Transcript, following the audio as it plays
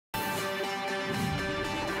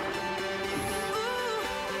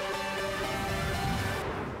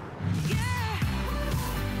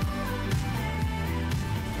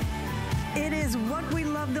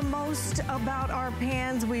love the most about our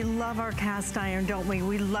pans? We love our cast iron, don't we?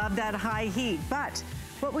 We love that high heat, but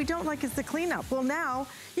what we don't like is the cleanup. Well, now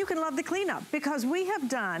you can love the cleanup because we have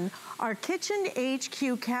done our Kitchen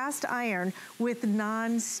HQ cast iron with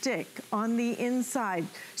non-stick on the inside.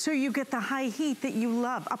 So you get the high heat that you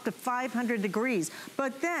love, up to 500 degrees.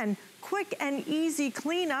 But then quick and easy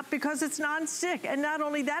cleanup because it's non-stick. And not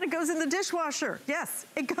only that, it goes in the dishwasher. Yes,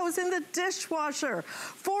 it goes in the dishwasher.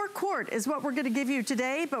 4 quart is what we're gonna give you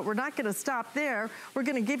today, but we're not gonna stop there. We're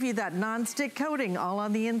gonna give you that non-stick coating all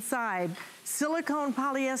on the inside. Silicone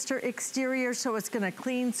polyester exterior, so it's gonna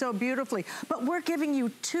clean so beautifully. But we're giving you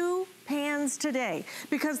 2 pans today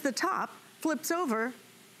because the top flips over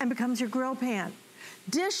and becomes your grill pan.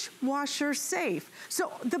 Dishwasher safe.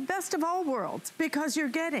 So the best of all worlds because you're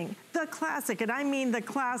getting the classic, and I mean the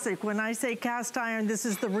classic. When I say cast iron, this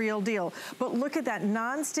is the real deal. But look at that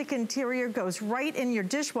non-stick interior, goes right in your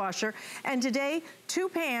dishwasher. And today, 2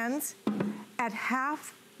 pans at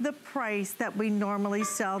half the price that we normally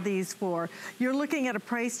sell these for. You're looking at a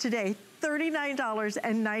price today,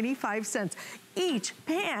 $39.95. Each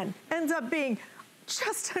pan ends up being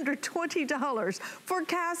just under $20 for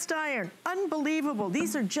cast iron. Unbelievable.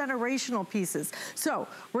 These are generational pieces. So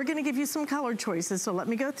we're gonna give you some color choices. So let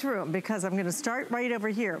me go through them because I'm gonna start right over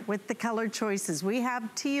here with the color choices. We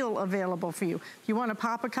have teal available for you. If you wanna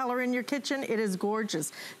pop a color in your kitchen, it is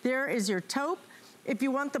gorgeous. There is your taupe. If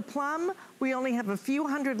you want the plum, we only have a few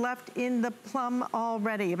hundred left in the plum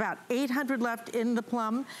already, about 800 left in the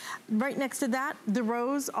plum. Right next to that, the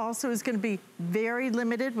rose also is gonna be very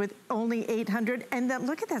limited with only 800. And then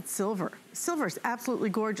look at that silver. Silver is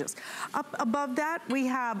absolutely gorgeous. Up above that, we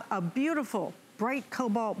have a beautiful bright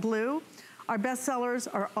cobalt blue. Our best sellers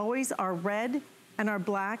are always our red and our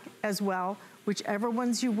black as well. Whichever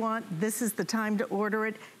ones you want, this is the time to order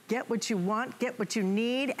it. Get what you want, get what you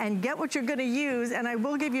need, and get what you're gonna use. And I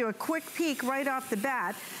will give you a quick peek right off the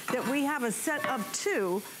bat that we have a set of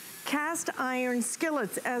 2 cast iron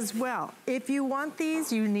skillets as well. If you want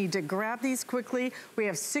these, you need to grab these quickly. We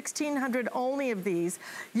have 1,600 only of these.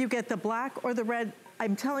 You get the black or the red.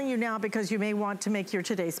 I'm telling you now because you may want to make your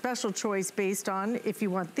today special choice based on if you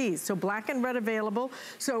want these. So black and red available.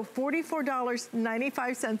 So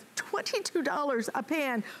 $44.95, $22 a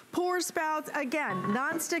pan. Pour spouts, again,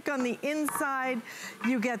 non-stick on the inside.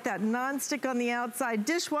 You get that non-stick on the outside.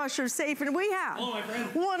 Dishwasher safe, and we have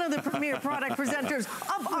one of the premier product presenters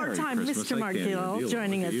of our time, Mr. Mark Gill,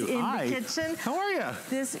 joining us in the kitchen. How are you?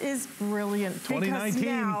 This is brilliant. 2019. Because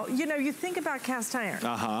now, you know, you think about cast iron.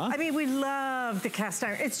 I mean, we love the cast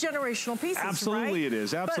iron. It's generational pieces, Absolutely right? It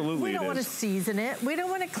is. Absolutely but we don't want to season it. We don't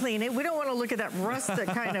want to clean it. We don't want to look at that rust that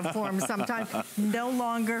kind of forms sometimes. No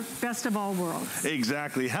longer. Best of all worlds.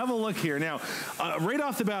 Exactly. Have a look here. Now, right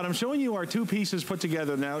off the bat, I'm showing you our 2 pieces put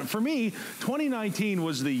together. Now, for me, 2019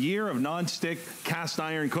 was the year of non-stick cast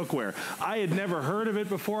iron cookware. I had never heard of it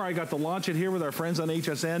before. I got to launch it here with our friends on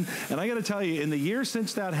HSN. And I got to tell you, in the year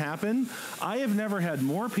since that happened, I have never had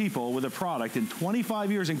more people with a product in 25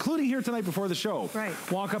 years, including here tonight before the show,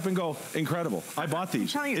 walk up and go, incredible. I bought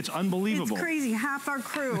these. You, it's unbelievable. It's crazy. Half our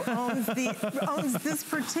crew owns this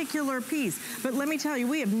particular piece. But let me tell you,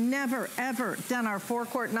 we have never, ever done our 4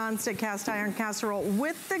 quart non-stick cast iron casserole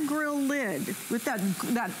with the grill lid. With that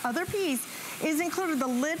other piece is included. The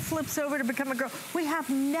lid flips over to become a grill. We have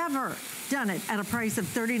never done it at a price of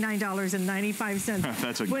 $39.95.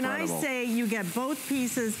 That's incredible. When I say you get both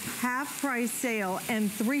pieces, half price sale,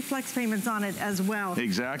 and 3 flex payments on it as well.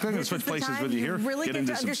 Exactly. I'm going to switch places with you here. Really get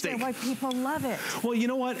to understand why people love it. Well, you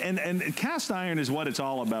know what? And cast iron is what it's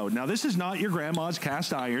all about. Now, this is not your grandma's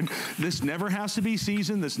cast iron. This never has to be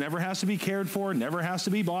seasoned. This never has to be cared for. Never has to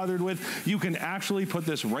be bothered with. You can actually put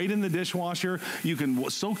this right in the dishwasher. You can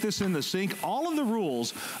soak this in the sink. All of the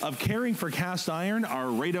rules of caring for cast iron are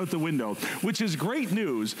right out the window, which is great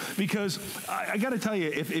news because I got to tell you,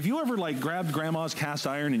 if you ever like grabbed grandma's cast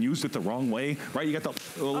iron and used it the wrong way, right? You got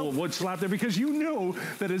the little wood slap there because you know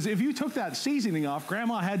that as if you took that seasoning off,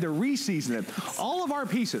 grandma had to re-season it. All of our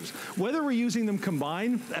pieces, whether we're using them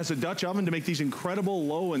combined as a Dutch oven to make these incredible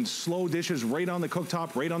low and slow dishes right on the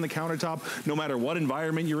cooktop, right on the countertop, no matter what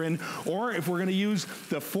environment you're in, or if we're going to use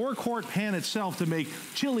the 4 quart pan itself to make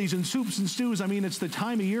chilies and soups and stews. I mean, it's the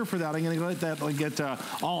time of year for that. I'm going to let that get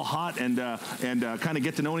all hot and kind of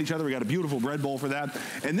get to know each other. We got a beautiful bread bowl for that.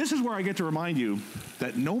 And this is where I get to remind you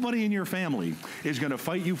that nobody in your family is going to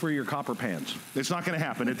fight you for your copper pans. It's not going to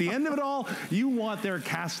happen. At the end of it all, you want their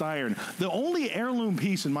cast iron. The only heirloom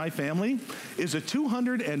piece in my family is a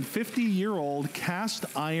 250-year-old cast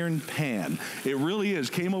iron pan. It really is.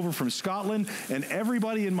 Came over from Scotland, and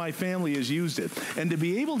everybody in my family has used it. And to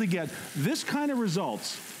be able to get this kind of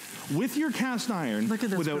results with your cast iron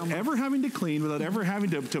without ever having to clean, without ever having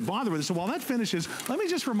to bother with it. So while that finishes, let me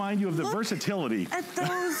just remind you of the versatility. At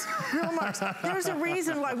those grill marks. There's a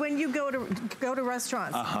reason why when you go to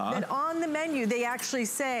restaurants, that on the menu they actually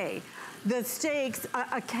say, the steaks,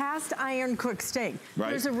 a cast iron cooked steak.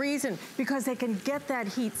 Right. There's a reason, because they can get that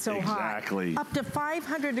heat so high. Exactly. Up to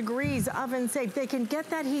 500 degrees oven safe. They can get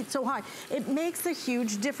that heat so high. It makes a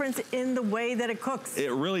huge difference in the way that it cooks.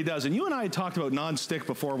 It really does. And you and I had talked about non-stick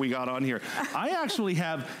before we got on here. I actually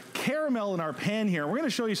have caramel in our pan here. We're going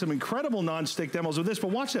to show you some incredible non-stick demos of this,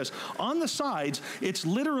 but watch this. On the sides, it's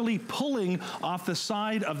literally pulling off the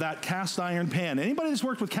side of that cast iron pan. Anybody that's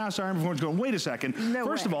worked with cast iron before is going, wait a second.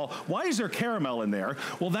 First of all, why is there caramel in there?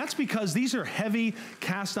 Well, that's because these are heavy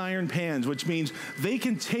cast iron pans, which means they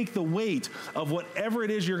can take the weight of whatever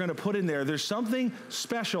it is you're going to put in there. There's something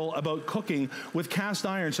special about cooking with cast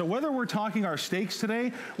iron. So whether we're talking our steaks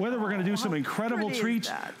today, whether we're going to do some incredible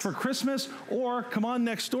treats for Christmas, or come on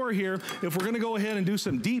next door here, if we're going to go ahead and do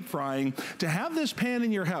some deep frying, to have this pan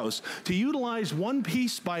in your house, to utilize one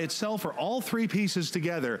piece by itself or all three pieces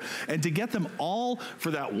together, and to get them all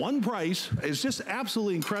for that one price is just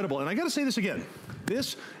absolutely incredible. And I got to say this again.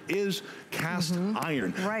 This is cast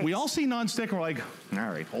iron. Right. We all see nonstick and we're like, all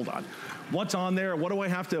right, hold on. What's on there? What do I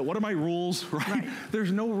have to, what are my rules? Right?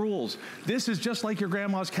 There's no rules. This is just like your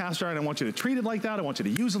grandma's cast iron. I want you to treat it like that. I want you to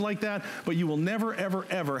use it like that. But you will never, ever,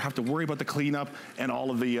 ever have to worry about the cleanup and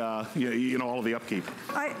all of the, all of the upkeep.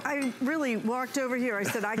 I really walked over here. I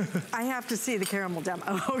said, I have to see the caramel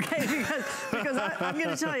demo, okay? Because I'm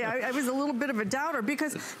going to tell you, I was a little bit of a doubter,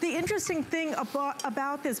 because the interesting thing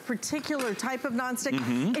about this particular type of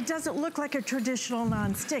nonstick, it doesn't look like a traditional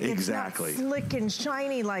nonstick. Exactly. It's not slick and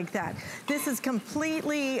shiny like that. This is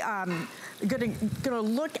completely gonna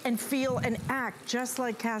look and feel and act just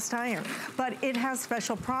like cast iron, but it has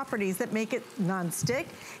special properties that make it non-stick.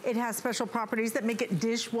 It has special properties that make it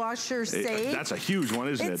dishwasher safe. That's a huge one,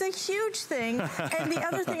 isn't it? It's a huge thing. And the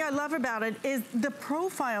other thing I love about it is the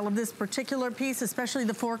profile of this particular piece, especially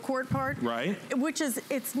the 4-quart part. Right. Which is,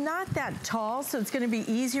 it's not that tall, so it's gonna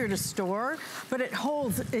be easier to store, but it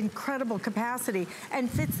holds incredible capacity and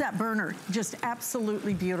fits that burner just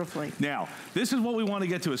absolutely beautifully. Now, this is what we want to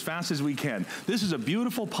get to as fast as we can. This is a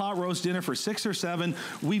beautiful pot roast dinner for 6 or 7.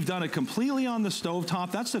 We've done it completely on the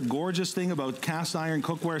stovetop. That's the gorgeous thing about cast iron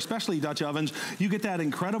cookware, especially Dutch ovens. You get that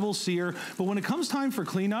incredible sear. But when it comes time for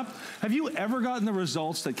cleanup, have you ever gotten the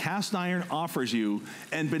results that cast iron offers you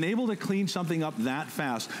and been able to clean something up that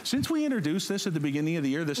fast? Since we introduced this at the beginning of the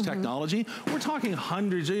year, this technology, we're talking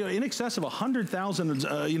hundreds, in excess of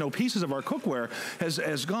 100,000, pieces of our cookware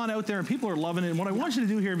has gone out there, and people are loving it. And what I want you to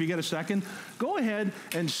do here, if you get a second, go ahead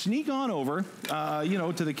and sneak on over,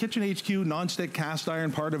 to the Kitchen HQ nonstick cast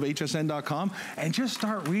iron part of hsn.com and just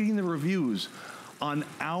start reading the reviews on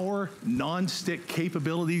our non-stick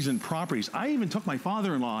capabilities and properties. I even took my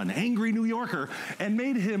father-in-law, an angry New Yorker, and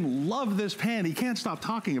made him love this pan. He can't stop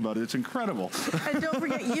talking about it. It's incredible. And don't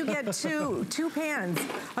forget, you get two pans.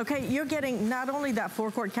 Okay, you're getting not only that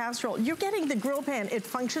 4-quart casserole, you're getting the grill pan. It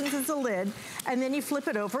functions as a lid, and then you flip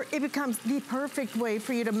it over. It becomes the perfect way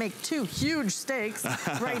for you to make 2 huge steaks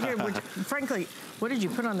right here, which, frankly, what did you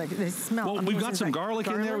put on they smell? Well, we've got some garlic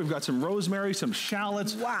in there. We've got some rosemary, some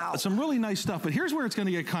shallots. Wow. Some really nice stuff. But here's where it's going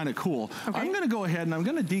to get kind of cool. Okay. I'm going to go ahead and I'm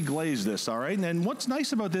going to deglaze this, all right? And then what's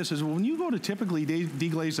nice about this is when you go to typically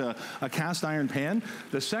deglaze a cast iron pan,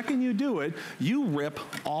 the second you do it, you rip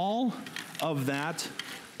all of that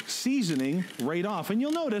seasoning right off. And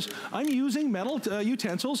you'll notice I'm using metal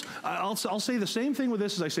utensils. I'll say the same thing with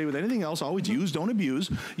this as I say with anything else. Always use, don't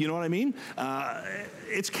abuse. You know what I mean?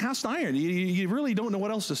 It's cast iron. You really don't know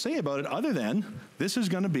what else to say about it other than this is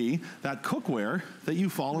going to be that cookware that you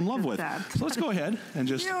fall in love with. So let's go ahead and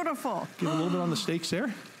just give a little bit on the steaks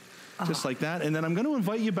there. Just like that. And then I'm going to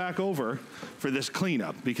invite you back over for this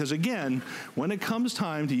cleanup, because again, when it comes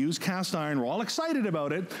time to use cast iron, we're all excited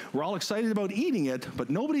about it. We're all excited about eating it, but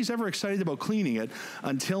nobody's ever excited about cleaning it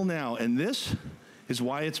until now. And this is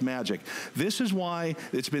why it's magic. This is why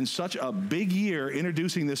it's been such a big year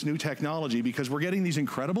introducing this new technology, because we're getting these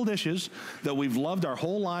incredible dishes that we've loved our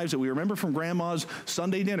whole lives, that we remember from Grandma's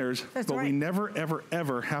Sunday dinners, we never, ever,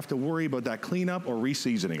 ever have to worry about that cleanup or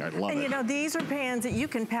reseasoning. I love it. And these are pans that you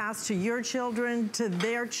can pass to your children, to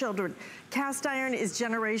their children. Cast iron is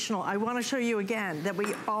generational. I want to show you again that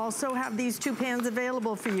we also have these 2 pans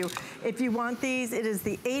available for you. If you want these, it is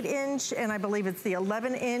the 8-inch, and I believe it's the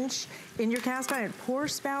 11-inch in your cast iron. Pour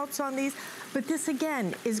spouts on these. But this,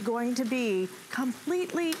 again, is going to be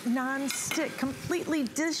completely non-stick, completely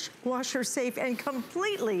dishwasher safe, and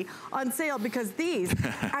completely on sale because these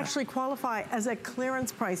actually qualify as a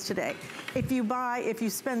clearance price today. If you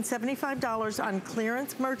spend $75 on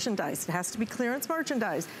clearance merchandise, it has to be clearance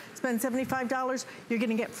merchandise, spend $75, you're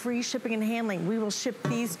gonna get free shipping and handling. We will ship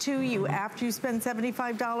these to you after you spend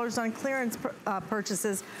 $75 on clearance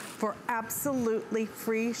purchases for absolutely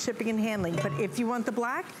free shipping and handling. But if you want the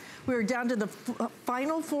black, we're down to the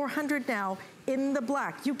final 400 now in the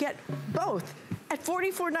black. You get both at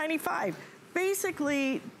 $44.95.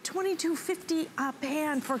 Basically, $22.50 a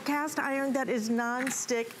pan for cast iron that is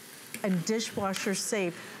non-stick and dishwasher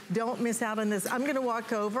safe. Don't miss out on this. I'm gonna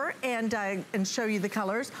walk over and show you the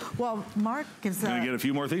colors while Mark gives gonna get a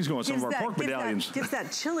few more things going, some of our pork medallions. Gives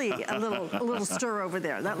that chili a little stir over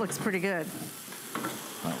there. That looks pretty good.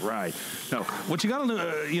 All right. Now, what you got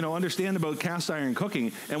to understand about cast iron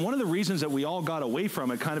cooking, and one of the reasons that we all got away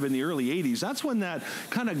from it kind of in the early 80s, that's when that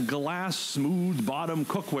kind of glass, smooth bottom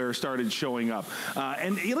cookware started showing up.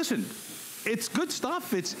 And listen, it's good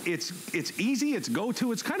stuff. It's easy. It's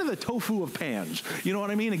go-to. It's kind of the tofu of pans. You know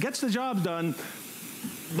what I mean? It gets the job done,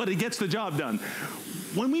 but it gets the job done.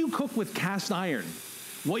 When you cook with cast iron,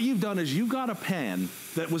 what you've done is you've got a pan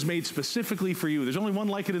that was made specifically for you. There's only one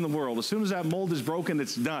like it in the world. As soon as that mold is broken,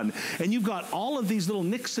 it's done. And you've got all of these little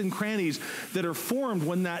nicks and crannies that are formed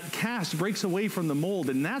when that cast breaks away from the mold.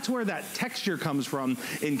 And that's where that texture comes from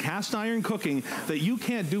in cast iron cooking that you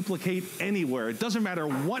can't duplicate anywhere. It doesn't matter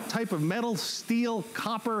what type of metal, steel,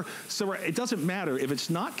 copper, silver, it doesn't matter. If it's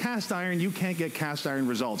not cast iron, you can't get cast iron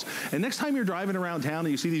results. And next time you're driving around town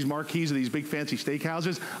and you see these marquees of these big fancy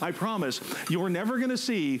steakhouses, I promise you're never gonna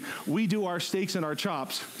see we do our steaks and our chops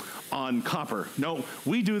on copper. No,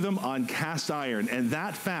 we do them on cast iron, and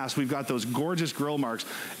that fast. We've got those gorgeous grill marks.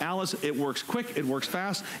 Alice, it works quick, it works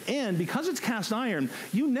fast, and because it's cast iron,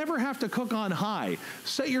 you never have to cook on high.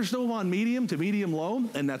 Set your stove on medium to medium low,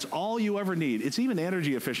 and that's all you ever need. It's even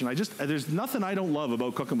energy efficient. There's nothing I don't love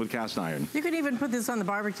about cooking with cast iron. You could even put this on the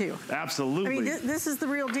barbecue. Absolutely. I mean, this is the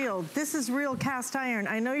real deal. This is real cast iron.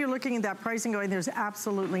 I know you're looking at that price and going, there's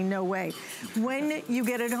absolutely no way. When you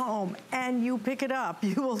get it home and you pick it up,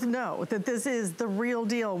 you will know that this is the real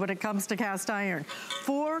deal when it comes to cast iron.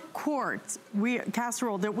 4 quarts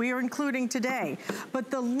casserole that we are including today,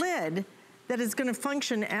 but the lid that is gonna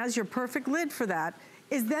function as your perfect lid for that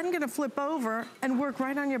is then gonna flip over and work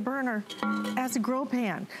right on your burner as a grill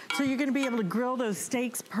pan. So you're gonna be able to grill those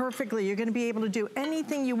steaks perfectly. You're gonna be able to do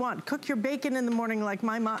anything you want. Cook your bacon in the morning like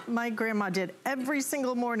my grandma did every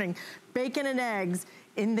single morning. Bacon and eggs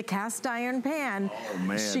in the cast iron pan. Oh,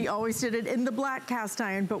 man. She always did it in the black cast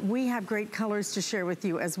iron, but we have great colors to share with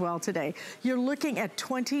you as well today. You're looking at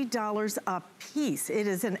 $20 a piece. It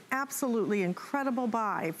is an absolutely incredible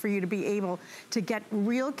buy for you to be able to get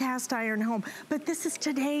real cast iron home. But this is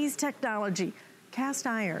today's technology, cast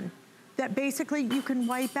iron, that basically you can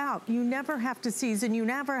wipe out. You never have to season. You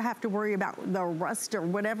never have to worry about the rust or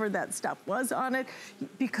whatever that stuff was on it,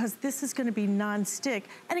 because this is gonna be non-stick,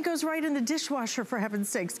 and it goes right in the dishwasher, for heaven's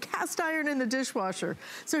sakes. Cast iron in the dishwasher.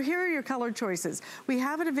 So here are your color choices. We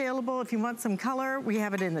have it available if you want some color. We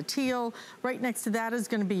have it in the teal. Right next to that is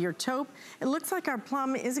gonna be your taupe. It looks like our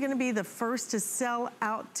plum is gonna be the first to sell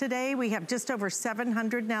out today. We have just over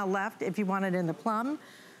 700 now left if you want it in the plum.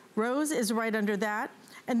 Rose is right under that.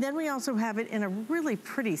 And then we also have it in a really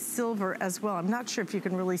pretty silver as well. I'm not sure if you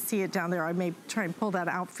can really see it down there. I may try and pull that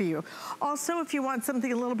out for you. Also, if you want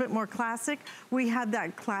something a little bit more classic, we have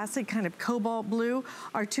that classic kind of cobalt blue.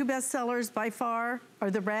 Our 2 best sellers by far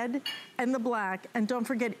are the red and the black. And don't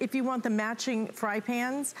forget, if you want the matching fry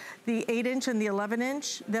pans, the 8-inch and the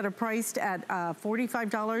 11-inch that are priced at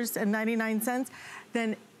 $45.99,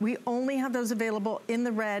 then we only have those available in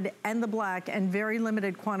the red and the black, and very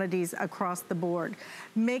limited quantities across the board.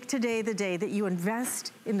 Make today the day that you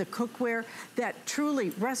invest in the cookware that truly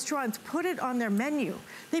restaurants put it on their menu.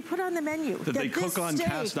 They put on the menu that they cook on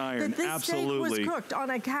cast iron. That this Absolutely. steak was cooked on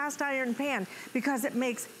a cast iron pan, because it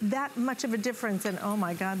makes that much of a difference. And oh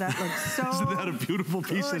my God, that looks so Isn't that a beautiful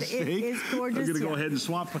piece of steak? It is gorgeous. I'm gonna go ahead and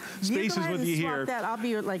swap spaces with you here. That. I'll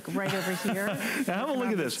be like right over here. Now have a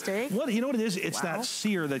look at this. You know what it is? It's that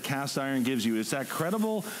sear that cast iron gives you. It's that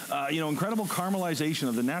incredible caramelization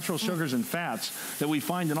of the natural sugars and fats that we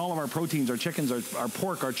find in all of our proteins, our chickens, our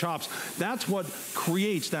pork, our chops. That's what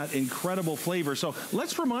creates that incredible flavor. So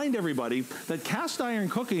let's remind everybody that cast iron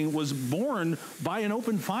cooking was born by an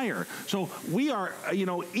open fire. So we are,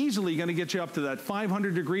 easily going to get you up to that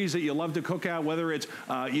 500 degrees that you love to cook at, whether it's,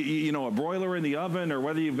 a broiler in the oven, or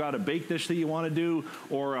whether you've got a baked dish that you want to do,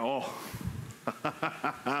 or,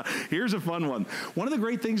 Here's a fun one. One of the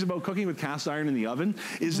great things about cooking with cast iron in the oven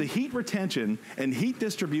is the heat retention and heat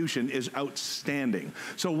distribution is outstanding.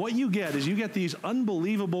 So what you get is you get these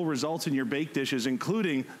unbelievable results in your baked dishes,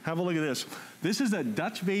 including, have a look at this. This is a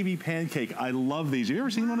Dutch baby pancake. I love these. Have you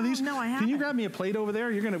ever seen one of these? No, I haven't. Can you grab me a plate over there?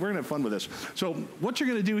 We're gonna have fun with this. So what you're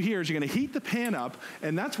gonna do here is you're gonna heat the pan up,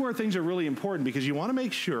 and that's where things are really important because you wanna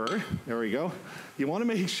make sure, there we go. You wanna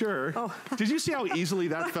make sure, did you see how easily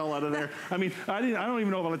that fell out of there? I mean, I don't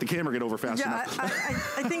even know if I let the camera get over fast enough.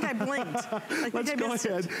 I think I blinked. Let's go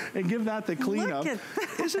ahead and give that the cleanup. Look at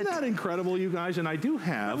that. Isn't that incredible, you guys? And I do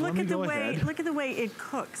have, let me go ahead. Look at the way it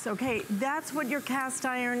cooks, okay? That's what your cast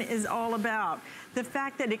iron is all about. The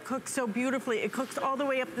fact that it cooks so beautifully, it cooks all the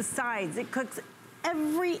way up the sides, it cooks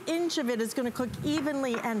every inch of it is going to cook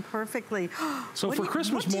evenly and perfectly. So for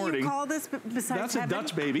Christmas morning, what do you call this besides that's heaven? a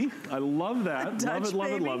Dutch baby. I love that. Love it,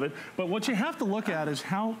 love it, love it. But what you have to look at is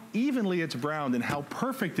how evenly it's browned and how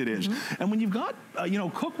perfect it is. And when you've got you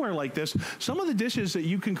know, cookware like this, some of the dishes that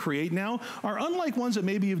you can create now are unlike ones that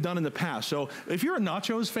maybe you've done in the past. So if you're a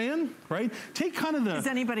nachos fan, right, take kind of the... Is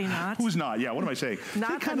anybody not? Who's not? Yeah, what am I saying?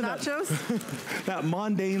 Not take kind of nachos? That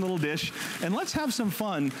mundane little dish, and let's have some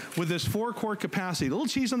fun with this 4-quart capacity. A little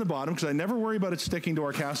cheese on the bottom because I never worry about it sticking to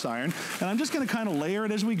our cast iron. And I'm just going to kind of layer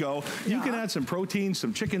it as we go. You can add some protein,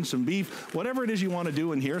 some chicken, some beef, whatever it is you want to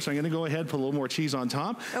do in here. So I'm going to go ahead, put a little more cheese on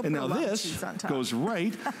top. And now this goes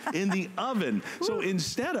right in the oven. So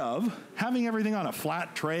instead of having everything on a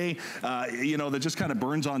flat tray, you know, that just kind of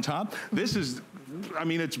burns on top, this is, I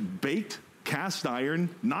mean, it's baked cast iron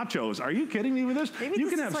nachos. Are you kidding me with this? Maybe you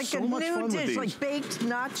this can is have like so a much new fun dish, with these. like baked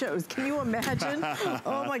nachos. Can you imagine?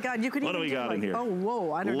 Oh my God, you could what even do we got like, in here? Oh,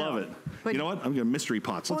 whoa, I don't know. Love it. But you know what? I'm going to mystery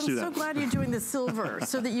pots. Let's do that. I'm so glad you're doing the silver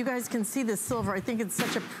so that you guys can see the silver. I think it's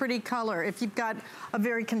such a pretty color. If you've got a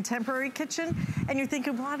very contemporary kitchen and you're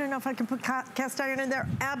thinking, well, I don't know if I can put cast iron in there.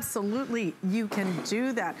 Absolutely, you can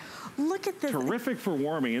do that. Look at this. Terrific for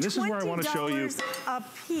warming. And this is where I want to show you a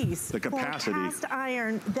piece the capacity. For cast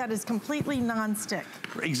iron that is completely non-stick.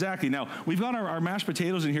 Exactly. Now, we've got our mashed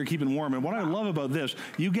potatoes in here keeping warm. And what I love about this,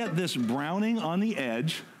 you get this browning on the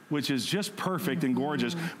edge, which is just perfect and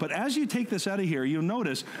gorgeous. But as you take this out of here, you'll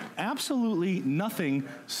notice absolutely nothing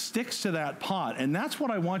sticks to that pot. And that's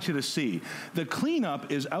what I want you to see. The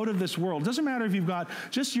cleanup is out of this world. It doesn't matter if you've got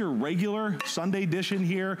just your regular Sunday dish in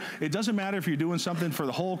here. It doesn't matter if you're doing something for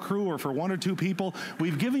the whole crew or for 1 or 2 people.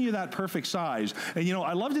 We've given you that perfect size. And you know,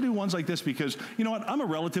 I love to do ones like this because, you know what, I'm a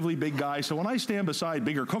relatively big guy. So when I stand beside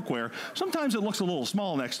bigger cookware, sometimes it looks a little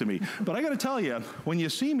small next to me. But I gotta tell you, when you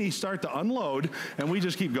see me start to unload and we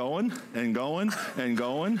just keep going and going and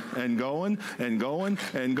going and going and going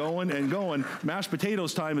and going and going. Mashed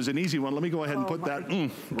potatoes time is an easy one. Let me go ahead and put that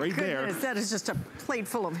right there. That is just a plate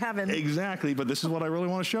full of heaven. Exactly, but this is what I really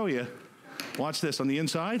want to show you. Watch this on the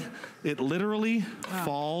inside. It literally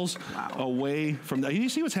falls away from that. You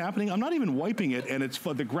see what's happening? I'm not even wiping it, and it's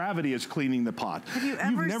the gravity is cleaning the pot. You've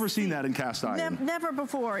never seen that in cast iron. Never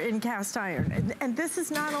before in cast iron. And this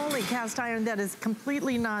is not only cast iron that is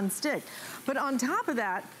completely non-stick, but on top of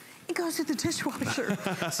that, it goes to the dishwasher.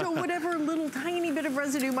 So whatever little tiny bit of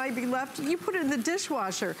residue might be left, you put it in the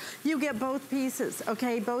dishwasher. You get both pieces,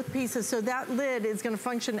 okay? Both pieces. So that lid is going to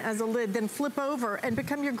function as a lid, then flip over and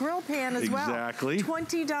become your grill pan as well. Exactly.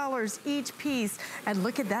 $20 each piece. And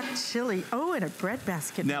look at that chili. Oh, and a bread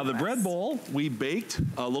basket. Now the bread bowl, we baked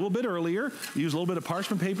a little bit earlier. Use a little bit of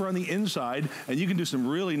parchment paper on the inside, and you can do some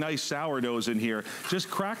really nice sourdoughs in here. Just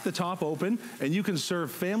crack the top open, and you can serve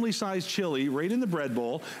family-sized chili right in the bread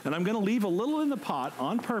bowl. And I'm going to leave a little in the pot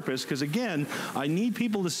on purpose because, again, I need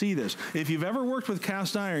people to see this. If you've ever worked with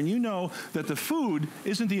cast iron, you know that the food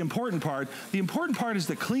isn't the important part. The important part is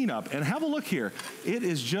the cleanup. And have a look here. It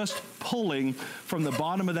is just pulling from the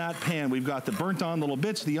bottom of that pan. We've got the burnt on little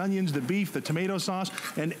bits, the onions, the beef, the tomato sauce,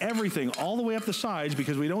 and everything all the way up the sides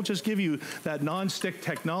because we don't just give you that non-stick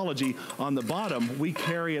technology on the bottom. We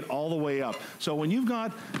carry it all the way up. So when you've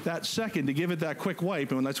got that second to give it that quick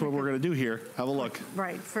wipe, and that's what we're going to do here, have a look.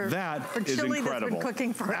 Right. That for is chili incredible. That's been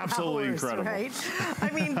cooking for absolutely hours, incredible. Right? I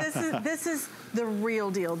mean, this is the real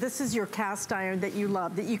deal. This is your cast iron that you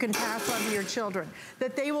love, that you can pass on to your children,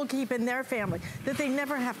 that they will keep in their family, that they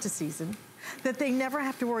never have to season, that they never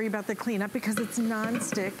have to worry about the cleanup because it's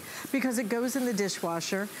non-stick, because it goes in the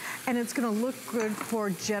dishwasher, and it's going to look good for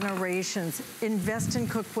generations. Invest in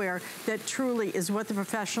cookware that truly is what the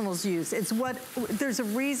professionals use. It's what, there's a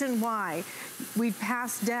reason why we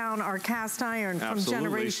pass down our cast iron from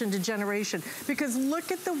generation to generation, because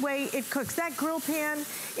look at the way it cooks. That grill pan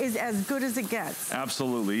is as good as it gets.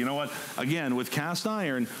 Absolutely. You know what? Again, with cast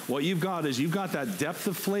iron, what you've got is you've got that depth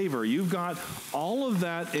of flavor. You've got all of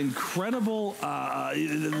that incredible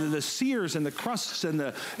wonderful, the sears and the crusts and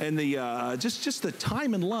the just the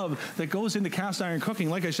time and love that goes into cast iron cooking.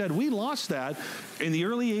 Like I said, we lost that in the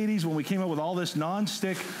early 80s when we came up with all this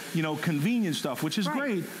non-stick, you know, convenience stuff, which is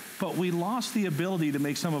great, but we lost the ability to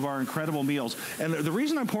make some of our incredible meals. And the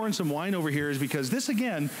reason I'm pouring some wine over here is because this,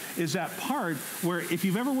 again, is that part where if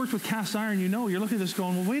you've ever worked with cast iron, you know, you're looking at this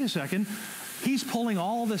going, well, wait a second. He's pulling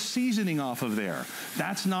all the seasoning off of there.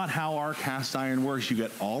 That's not how our cast iron works. You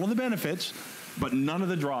get all of the benefits, but none of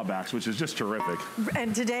the drawbacks, which is just terrific.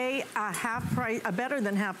 And today, a better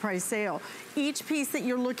than half price sale. Each piece that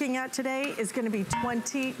you're looking at today is going to be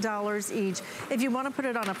 $20 each. If you want to put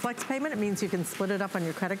it on a flex payment, it means you can split it up on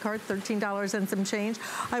your credit card, $13 and some change.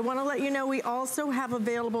 I want to let you know we also have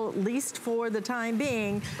available, at least for the time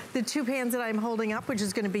being, the 2 pans that I'm holding up, which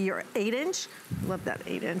is going to be your 8-inch, love that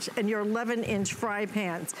 8-inch, and your 11-inch fry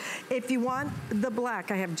pans. If you want the black,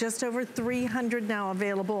 I have just over 300 now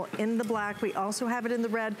available in the black. We also have it in the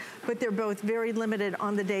red, but they're both very limited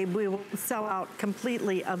on the day. We will sell out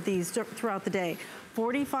completely of these throughout the day.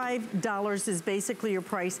 $45 is basically your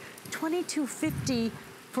price. $22.50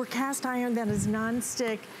 for cast iron that is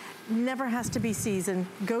non-stick, never has to be seasoned,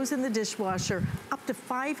 goes in the dishwasher, up to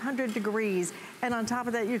 500 degrees, and on top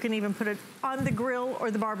of that, you can even put it on the grill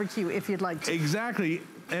or the barbecue if you'd like to. Exactly.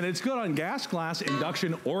 And it's good on gas, glass,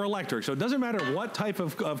 induction, or electric. So it doesn't matter what type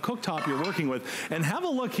of cooktop you're working with. And have a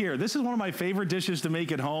look here. This is one of my favorite dishes to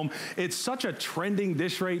make at home. It's such a trending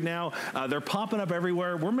dish right now. They're popping up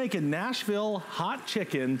everywhere. We're making Nashville hot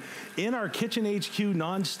chicken in our Kitchen HQ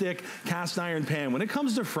non-stick cast iron pan. When it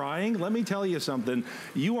comes to frying, let me tell you something.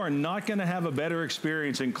 You are not going to have a better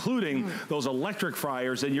experience, including those electric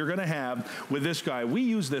fryers, than you're going to have with this guy. We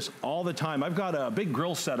use this all the time. I've got a big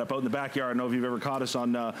grill setup out in the backyard. I don't know if you've ever caught us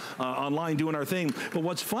on online doing our thing. But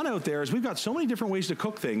what's fun out there is we've got so many different ways to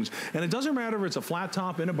cook things, and it doesn't matter if it's a flat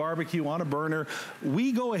top, in a barbecue, on a burner.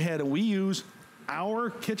 We go ahead and we use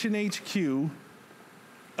our Kitchen HQ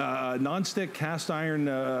non-stick cast iron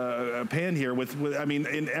pan here with, I mean,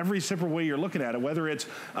 in every separate way you're looking at it, whether it's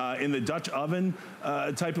in the Dutch oven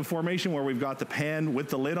type of formation where we've got the pan with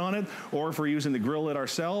the lid on it, or if we're using the grill lid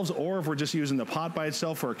ourselves, or if we're just using the pot by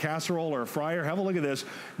itself for a casserole or a fryer. Have a look at this.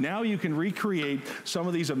 Now you can recreate some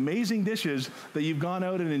of these amazing dishes that you've gone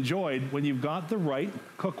out and enjoyed when you've got the right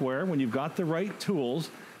cookware, when you've got the right tools,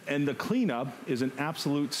 and the cleanup is an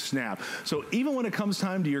absolute snap. So even when it comes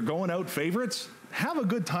time to your going out favorites, have a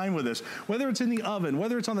good time with this. Whether it's in the oven,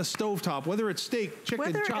 whether it's on the stovetop, whether it's steak,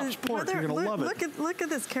 chicken, chops, pork, you're gonna love it. Look at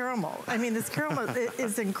this caramel. I mean, this caramel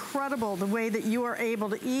is incredible, the way that you are able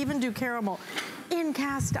to even do caramel in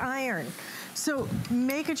cast iron. So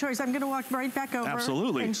make a choice. I'm gonna walk right back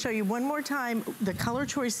over and show you one more time the color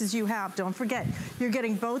choices you have. Don't forget, you're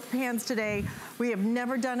getting both pans today. We have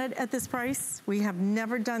never done it at this price. We have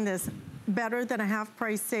never done this better than a half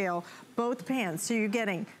price sale, both pans. So you're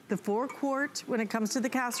getting the 4-quart when it comes to the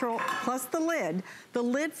casserole, plus the lid. The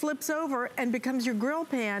lid flips over and becomes your grill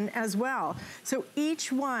pan as well. So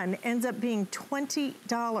each one ends up being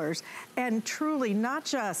 $20, and truly not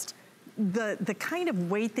just the kind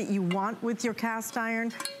of weight that you want with your cast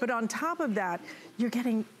iron, but on top of that, you're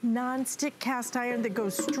getting non-stick cast iron that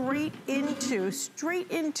goes straight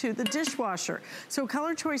into the dishwasher. So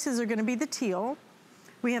color choices are gonna be the teal.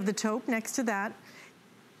 We have the taupe next to that.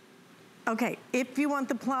 Okay, if you want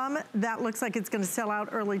the plum, that looks like it's gonna sell out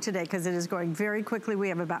early today because it is going very quickly. We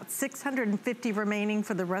have about 650 remaining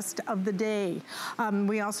for the rest of the day.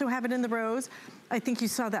 We also have it in the rose. I think you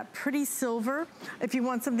saw that pretty silver. If you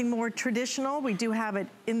want something more traditional, we do have it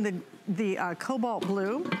in the cobalt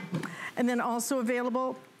blue. And then also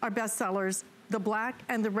available, our best sellers, the black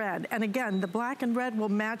and the red. And again, the black and red will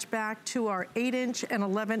match back to our 8-inch and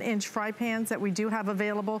 11-inch fry pans that we do have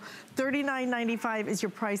available. $39.95 is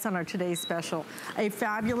your price on our today's special. A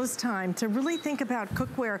fabulous time to really think about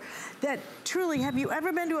cookware that truly, have you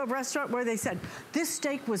ever been to a restaurant where they said, this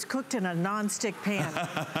steak was cooked in a non-stick pan?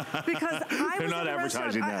 Because I was in a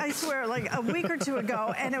restaurant, I swear, like a week or two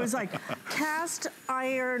ago, and it was like cast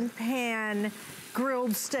iron pan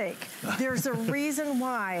grilled steak. There's a reason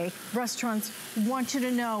why restaurants want you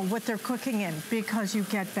to know what they're cooking in, because you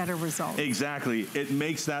get better results. Exactly. It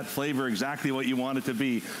makes that flavor exactly what you want it to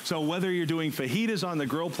be. So whether you're doing fajitas on the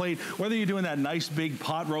grill plate, whether you're doing that nice big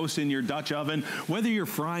pot roast in your Dutch oven, whether you're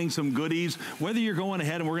frying some goodies, whether you're going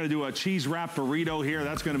ahead and we're going to do a cheese wrap burrito here,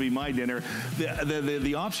 that's going to be my dinner.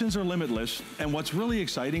 The options are limitless. And what's really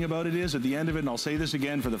exciting about it is, at the end of it, and I'll say this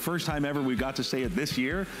again for the first time ever, we got to say it this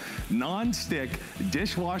year, non-stick,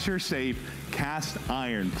 dishwasher safe cast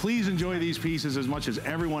iron. Please enjoy these pieces as much as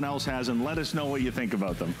everyone else has, and let us know what you think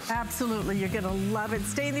about them. Absolutely, you're gonna love it.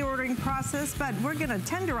 Stay in the ordering process, but we're gonna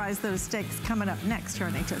tenderize those steaks coming up next here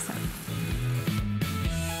on HSN.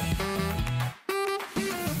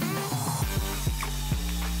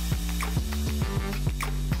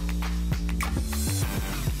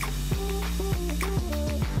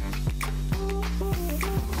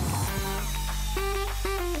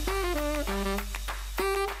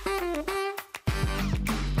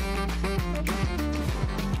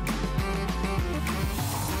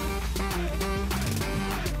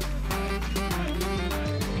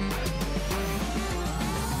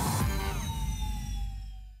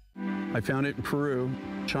 I found it in Peru,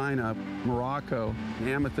 China, Morocco, an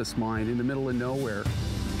amethyst mine in the middle of nowhere.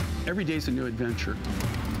 Every day's a new adventure.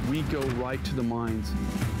 We go right to the mines.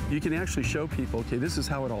 You can actually show people, okay, this is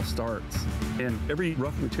how it all starts. And every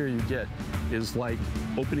rough material you get is like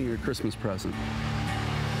opening a Christmas present.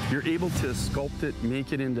 You're able to sculpt it,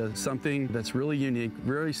 make it into something that's really unique,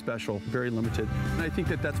 very special, very limited. And I think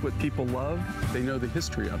that that's what people love. They know the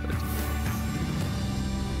history of it.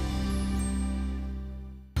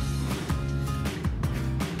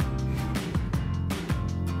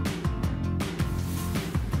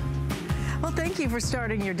 Thank you for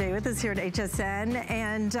starting your day with us here at HSN,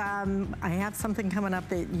 and I have something coming up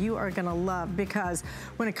that you are gonna love, because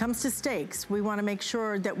when it comes to steaks, we wanna make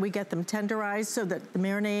sure that we get them tenderized so that the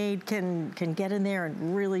marinade can get in there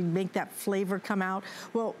and really make that flavor come out.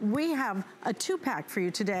 Well, we have a 2-pack for you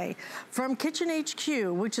today. From Kitchen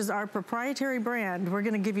HQ, which is our proprietary brand, we're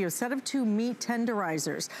gonna give you a set of 2 meat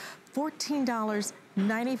tenderizers.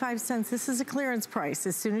 $14.95. This is a clearance price.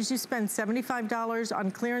 As soon as you spend $75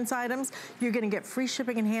 on clearance items, you're gonna get free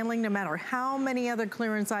shipping and handling no matter how many other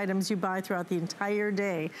clearance items you buy throughout the entire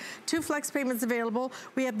day. 2 flex payments available.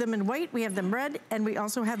 We have them in white, we have them red, and we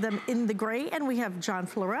also have them in the gray, and we have John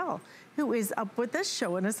Florell, who is up with us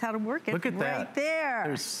showing us how to work it. Look at that. Right there.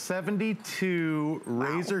 There's 72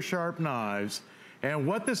 razor sharp knives. And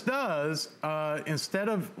what this does, instead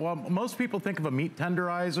of, well, most people think of a meat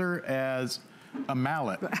tenderizer as a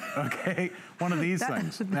mallet, okay? One of these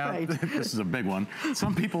things. Now, right. This is a big one.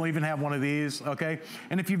 Some people even have one of these, okay?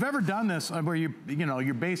 And if you've ever done this, where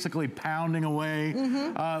you're basically pounding away,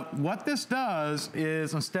 what this does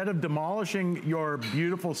is, instead of demolishing your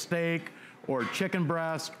beautiful steak or chicken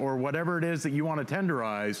breast or whatever it is that you want to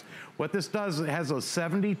tenderize, what this does, it has those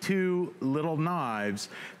 72 little knives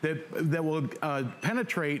that will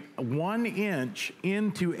penetrate 1 inch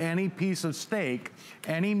into any piece of steak,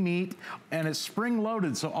 any meat, and it's spring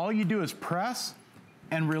loaded. So all you do is press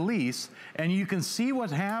and release, and you can see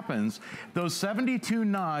what happens. Those 72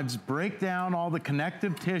 knives break down all the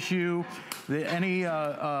connective tissue, any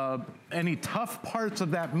tough parts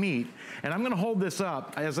of that meat. And I'm gonna hold this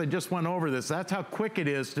up as I just went over this. That's how quick it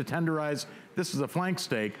is to tenderize. This is a flank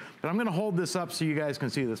steak, but I'm gonna hold this up so you guys can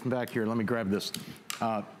see this from back here. Let me grab this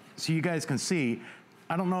so you guys can see.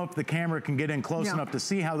 I don't know if the camera can get in close enough to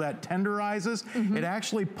see how that tenderizes. It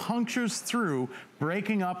actually punctures through,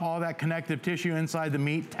 breaking up all that connective tissue inside the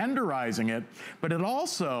meat, tenderizing it, but it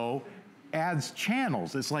also adds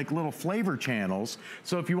channels. It's like little flavor channels.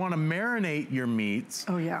 So if you want to marinate your meats,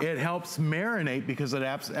 it helps marinate because it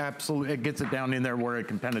absolutely gets it down in there where it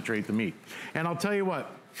can penetrate the meat. And I'll tell you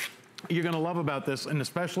what you're gonna love about this, and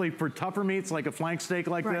especially for tougher meats like a flank steak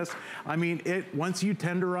like this, I mean, once you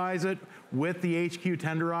tenderize it with the HQ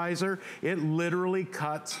tenderizer, it literally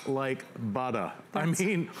cuts like butter. I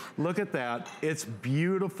mean, look at that. It's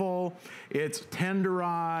beautiful, it's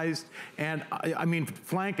tenderized, and I mean,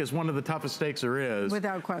 flank is one of the toughest steaks there is.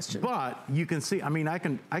 Without question. But you can see, I mean, I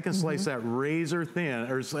can slice that razor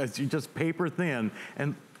thin, or just paper thin,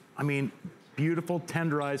 and I mean, beautiful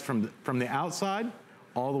tenderized from the outside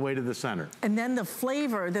all the way to the center. And then the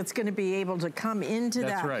flavor that's gonna be able to come into that.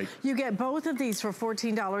 That's right. You get both of these for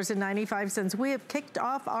 $14.95. We have kicked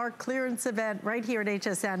off our clearance event right here at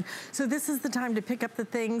HSN. So this is the time to pick up the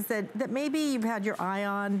things that maybe you've had your eye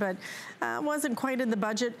on, but wasn't quite in the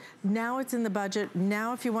budget. Now it's in the budget.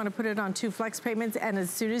 Now if you wanna put it on 2 flex payments, and as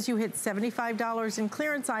soon as you hit $75 in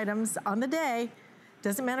clearance items on the day,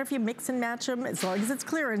 doesn't matter if you mix and match them, as long as it's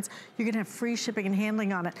clearance, you're gonna have free shipping and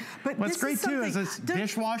handling on it. But what's great too is it's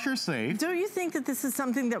dishwasher safe. Don't you think that this is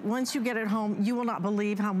something that once you get it home, you will not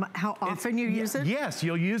believe how often you use it? Yes,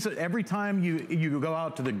 you'll use it every time you go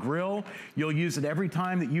out to the grill. You'll use it every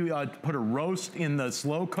time that you put a roast in the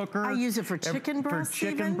slow cooker. I use it for chicken breasts. For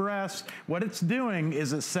chicken breasts. What it's doing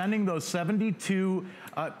is it's sending those 72,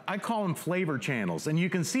 I call them flavor channels. And you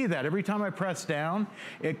can see that every time I press down,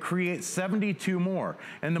 it creates 72 more.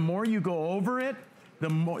 And the more you go over it,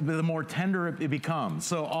 the more tender it becomes.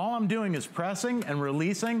 So all I'm doing is pressing and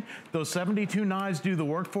releasing. Those 72 knives do the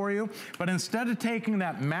work for you. But instead of taking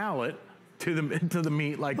that mallet to the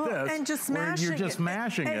meat like this, and just smashing you're just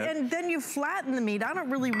mashing it. And then you flatten the meat. I don't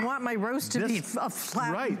really want my roast to be a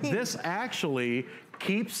flat meat. This actually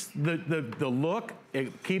keeps the look,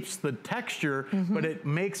 it keeps the texture, but it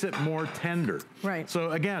makes it more tender. Right. So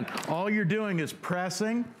again, all you're doing is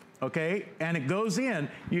pressing, okay, and it goes in.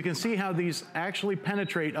 You can see how these actually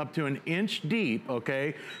penetrate up to 1 inch deep,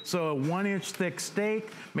 okay? So a 1 inch thick steak,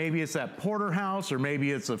 maybe it's that porterhouse, or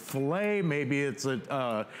maybe it's a filet, maybe it's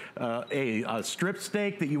a strip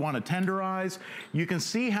steak that you want to tenderize. You can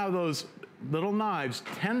see how those little knives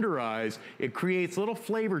tenderize, it creates little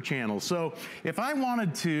flavor channels. So if I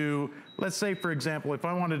wanted to, let's say for example, if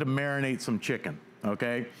I wanted to marinate some chicken,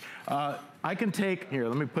 okay? I can take, here,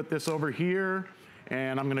 let me put this over here,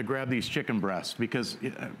 and I'm gonna grab these chicken breasts, because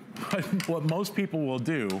what most people will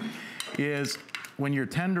do is when you're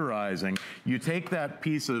tenderizing, you take that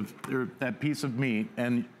piece of meat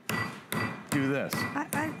and do this.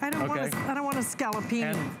 I don't want a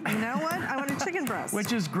scallopini. You know what? I want a chicken breast.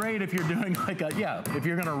 Which is great if you're doing like if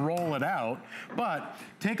you're gonna roll it out. But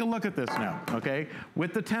take a look at this now, okay?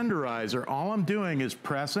 With the tenderizer, all I'm doing is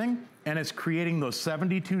pressing, and it's creating those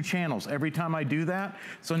 72 channels every time I do that.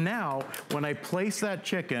 So now, when I place that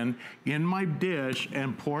chicken in my dish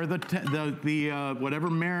and pour the whatever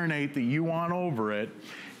marinade that you want over it,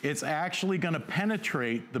 it's actually gonna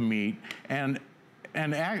penetrate the meat, and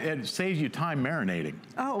it saves you time marinating.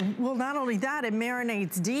 Oh, well, not only that, it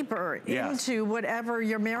marinates deeper into whatever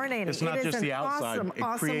you're marinating. It's not just the outside. It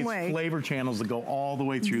creates flavor channels that go all the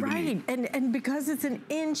way through the meat. Right, and because it's 1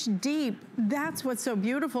 inch deep, that's what's so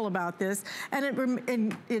beautiful about this. And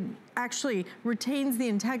it actually retains the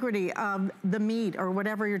integrity of the meat or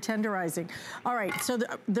whatever you're tenderizing. All right, so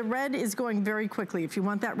the red is going very quickly. If you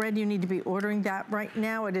want that red, you need to be ordering that right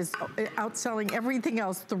now. It is outselling everything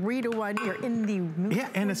else 3 to 1. You're in the mood. Yeah,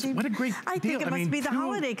 and it's what a great deal. I think it must be the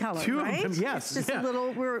holiday color, right? Of them, yes. It's just a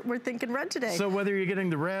little, we're thinking red today. So whether you're getting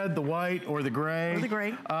the red, the white, or the gray. Or the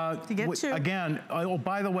gray, you get two. Again, oh,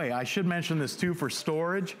 by the way, I should mention this too for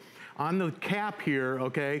storage. On the cap here,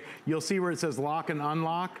 okay, you'll see where it says lock and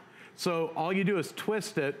unlock. So all you do is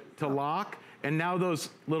twist it to lock, and now those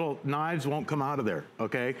little knives won't come out of there,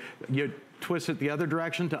 okay? You twist it the other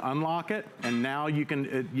direction to unlock it, and now you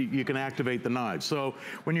can activate the knives. So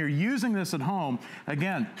when you're using this at home,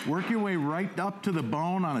 again, work your way right up to the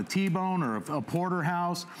bone on a T-bone or a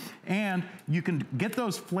porterhouse, and you can get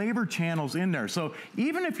those flavor channels in there. So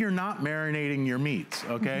even if you're not marinating your meats,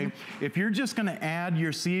 okay, if you're just gonna add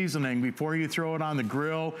your seasoning before you throw it on the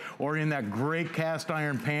grill or in that great cast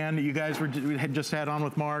iron pan that you guys had just had on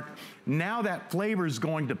with Mark, now that flavor is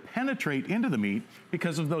going to penetrate into the meat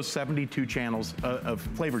because of those 72 channels of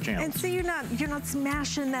flavor channels. And so you're not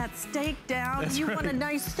smashing that steak down. That's you right. want a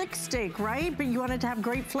nice thick steak, right? But you want it to have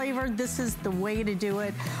great flavor. This is the way to do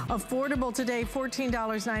it. Affordable today,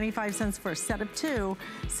 $14.95 for a set of 2.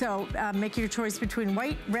 So make your choice between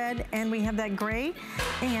white, red, and we have that gray.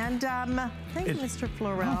 And thank you, Mr.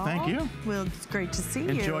 Florell. Oh, thank you. Well, it's great to see you.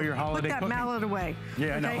 Enjoy your holiday Put that cooking. mallet away.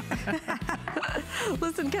 Yeah, okay? I know.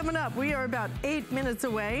 Listen, coming up, we are about 8 minutes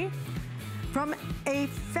away from a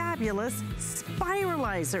fabulous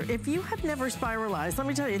spiralizer. If you have never spiralized, let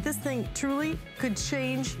me tell you, this thing truly could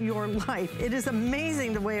change your life. It is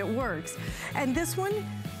amazing the way it works. And this one,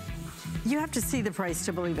 you have to see the price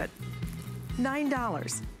to believe it.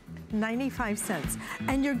 $9.95.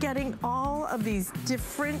 And you're getting all of these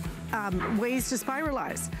different ways to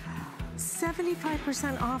spiralize.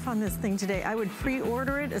 75% off on this thing today. I would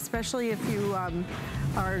pre-order it, especially if you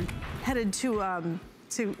are headed to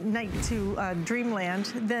Dreamland,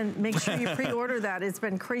 then make sure you pre-order that. It's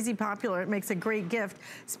been crazy popular. It makes a great gift.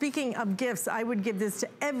 Speaking of gifts, I would give this to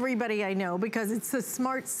everybody I know because it's the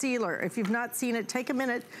Smart Sealer. If you've not seen it, take a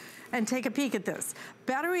minute and take a peek at this.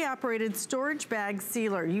 Battery-operated storage bag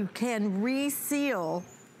sealer. You can reseal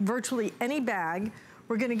virtually any bag.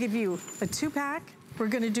 We're gonna give you a 2-pack. We're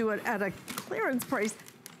gonna do it at a clearance price.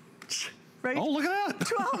 Right? Oh, look at that.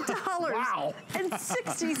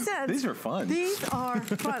 $12.60. These are fun. These are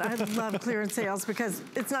fun. I love clearance sales because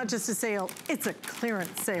it's not just a sale, it's a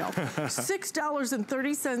clearance sale.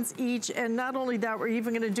 $6.30 each, and not only that, we're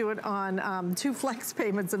even gonna do it on 2 flex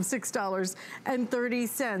payments of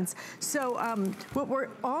 $6.30. So what we're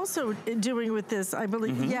also doing with this, I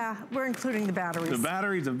believe, we're including the batteries. The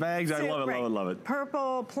batteries, the bags, I love it, right. love it, love it.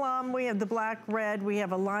 Purple, plum, we have the black, red, we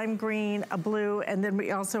have a lime green, a blue, and then we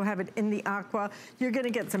also have it in the aqua. You're gonna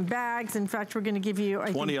get some bags. In fact, we're gonna give you,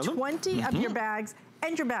 I think, 20 of your bags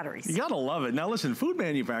and your batteries. You gotta love it. Now listen, food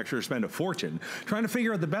manufacturers spend a fortune trying to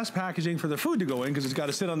figure out the best packaging for their food to go in because it's got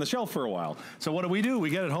to sit on the shelf for a while. So what do? We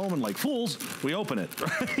get it home and like fools, we open it,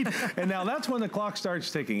 right? And now that's when the clock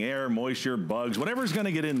starts ticking. Air, moisture, bugs, whatever's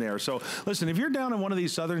gonna get in there. So listen, if you're down in one of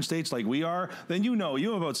these southern states like we are, then you know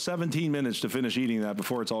you have about 17 minutes to finish eating that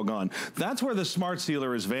before it's all gone. That's where the Smart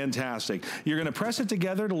Sealer is fantastic. You're gonna press it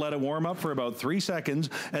together to let it warm up for about 3 seconds,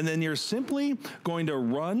 and then you're simply going to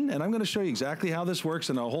run, and I'm gonna show you exactly how this works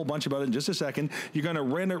and a whole bunch about it in just a second. You're gonna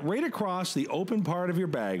run it right across the open part of your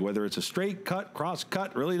bag, whether it's a straight cut, cross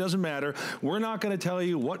cut, really doesn't matter. We're not gonna tell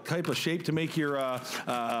you what type of shape to make your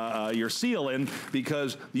seal in,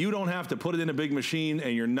 because you don't have to put it in a big machine,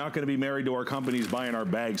 and you're not gonna be married to our companies buying our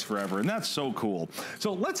bags forever, and that's so cool.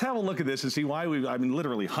 So let's have a look at this and see why I mean,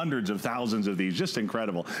 literally hundreds of thousands of these, just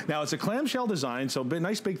incredible. Now, it's a clamshell design, so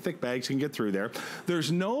nice big thick bags can get through there.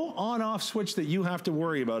 There's no on-off switch that you have to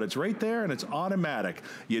worry about. It's right there, and it's automatic.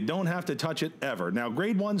 You don't have to touch it ever. Now,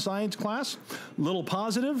 grade 1 science class, little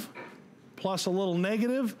positive plus a little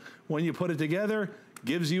negative, when you put it together,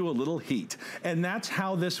 gives you a little heat. And that's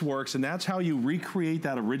how this works, and that's how you recreate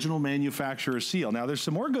that original manufacturer seal. Now, there's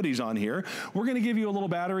some more goodies on here. We're gonna give you a little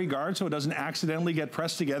battery guard so it doesn't accidentally get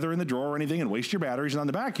pressed together in the drawer or anything and waste your batteries. And on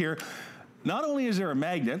the back here, not only is there a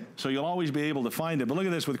magnet, so you'll always be able to find it, but look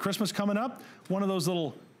at this, with Christmas coming up, one of those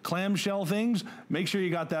little clamshell things, make sure you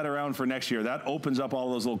got that around for next year. That opens up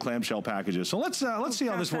all those little clamshell packages. So let's see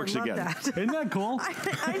how this works together. Isn't that cool? I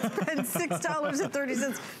spent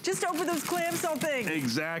 $6.30 just over those clamshell things.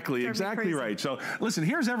 Exactly right. So listen,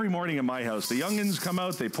 here's every morning in my house. The youngins come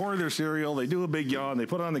out, they pour their cereal, they do a big yawn, they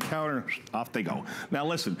put it on the counter, off they go. Now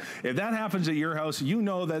listen, if that happens at your house, you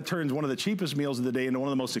know that turns one of the cheapest meals of the day into one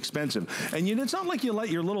of the most expensive. And it's not like you let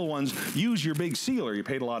your little ones use your big sealer. You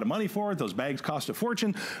paid a lot of money for it. Those bags cost a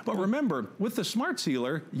fortune. But remember, with the Smart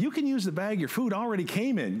Sealer, you can use the bag your food already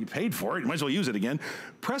came in. You paid for it, you might as well use it again.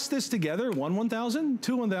 Press this together, 1 1,000,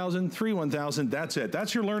 2 1,000, 3 1,000, that's it.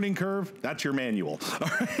 That's your learning curve, that's your manual, all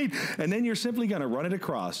right? And then you're simply gonna run it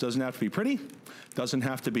across. Doesn't have to be pretty, doesn't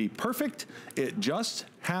have to be perfect, it just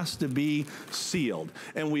has to be sealed.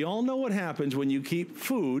 And we all know what happens when you keep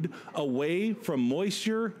food away from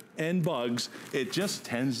moisture and bugs. It just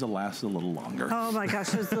tends to last a little longer. Oh my gosh,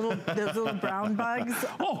 those little brown bugs.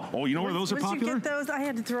 Oh, you know where those are popular? Once you get those, I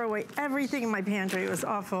had to throw away everything in my pantry. It was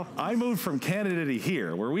awful. I moved from Canada to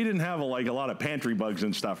here, where we didn't have a lot of pantry bugs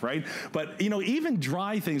and stuff, right? But even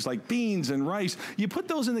dry things like beans and rice, you put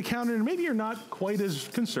those in the counter, and maybe you're not quite as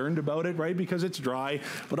concerned about it, right? Because it's dry.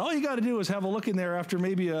 But all you got to do is have a look in there after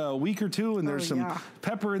maybe a week or two, and there's some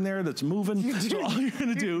pepper in there that's moving. So all you're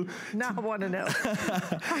going to do. Not want to know.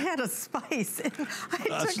 I had a spice, and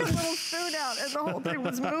I took a little spoon out, and the whole thing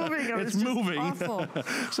was moving. It's moving. Awful.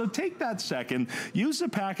 So take that second, use the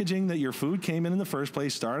packaging that your food came in the first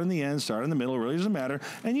place, start in the end, start in the middle, really doesn't matter,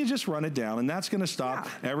 and you just run it down, and that's going to stop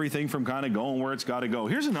everything from kind of going where it's got to go.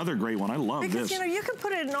 Here's another great one. I love this. Because, you can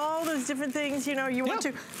put it in all those different things, you want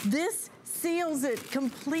to. This seals it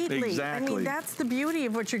completely. Exactly. I mean, that's the beauty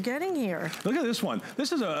of what you're getting here. Look at this one.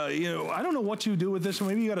 This is I don't know what you do with this one.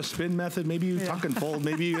 Maybe you got a spin method. Maybe you tuck and fold.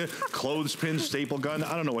 Maybe you clothespin, staple gun.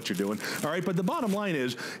 I don't know what you're doing. All right, but the bottom line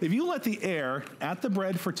is, if you let the air at the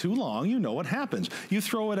bread for too long, you know what happens. You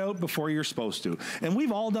throw it out before you're supposed to. And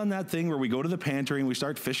we've all done that thing where we go to the pantry and we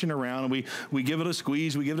start fishing around, and we give it a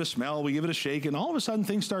squeeze, we give it a smell, we give it a shake, and all of a sudden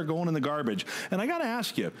things start going in the garbage. And I got to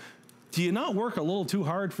ask you, do you not work a little too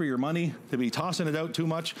hard for your money to be tossing it out too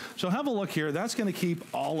much? So have a look here. That's going to keep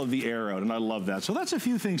all of the air out, and I love that. So that's a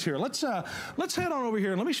few things here. Let's head on over here,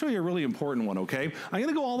 and let me show you a really important one, okay? I'm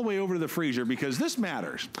going to go all the way over to the freezer because this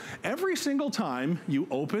matters. Every single time you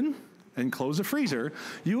open and close a freezer,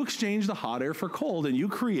 you exchange the hot air for cold, and you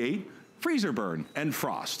create freezer burn and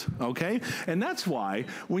frost, okay? And that's why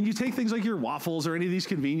when you take things like your waffles or any of these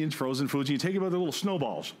convenience frozen foods, and you take about the little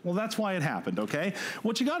snowballs. Well, that's why it happened, okay?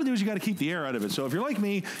 What you gotta do is you gotta keep the air out of it. So if you're like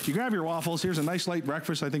me, you grab your waffles, here's a nice light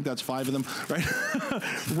breakfast, I think that's 5 of them, right?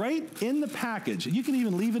 Right in the package. You can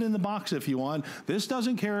even leave it in the box if you want. This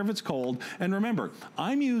doesn't care if it's cold. And remember,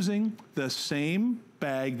 I'm using the same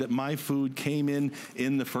bag that my food came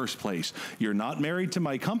in the first place. You're not married to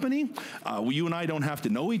my company. You and I don't have to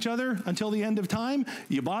know each other until the end of time.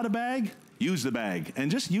 You bought a bag, use the bag, and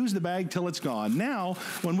just use the bag till it's gone. Now,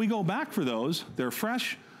 when we go back for those, they're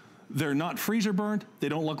fresh, they're not freezer burnt, they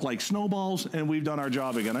don't look like snowballs, and we've done our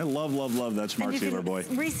job again. I love, love, love that Smart Sealer, boy.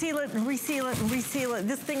 Reseal it and reseal it and reseal it.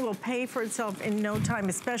 This thing will pay for itself in no time,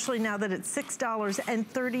 especially now that it's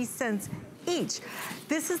 $6.30 each.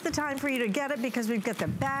 This is the time for you to get it because we've got the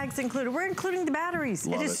bags included. We're including the batteries.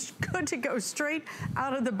 It is good to go straight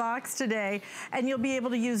out of the box today, and you'll be able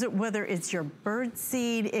to use it whether it's your bird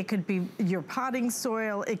seed, it could be your potting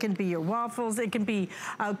soil, it can be your waffles, it can be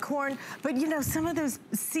corn. But you know, some of those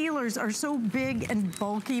sealers are so big and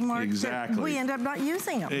bulky, Mark, that we end up not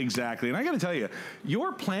using them. Exactly. And I got to tell you,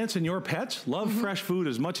 your plants and your pets love fresh food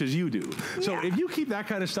as much as you do. So if you keep that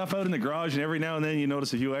kind of stuff out in the garage and every now and then you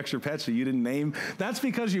notice a few extra pets that you didn't name, that's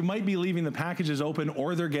because you might be leaving the packages open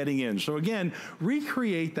or they're getting in. So again,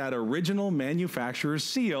 recreate that original manufacturer's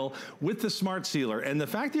seal with the Smart Sealer. And the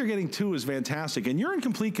fact that you're getting 2 is fantastic, and you're in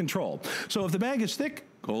complete control. So if the bag is thick,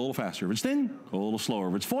 go a little faster. If it's thin, go a little slower.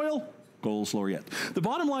 If it's foil, go a little slower yet. The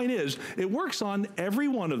bottom line is, it works on every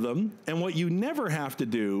one of them, and what you never have to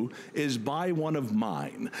do is buy one of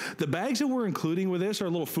mine. The bags that we're including with this are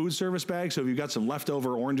little food service bags, so if you've got some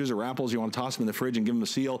leftover oranges or apples, you want to toss them in the fridge and give them a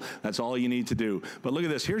seal, that's all you need to do. But look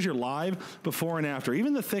at this, here's your live before and after.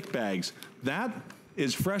 Even the thick bags, that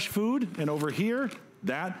is fresh food, and over here,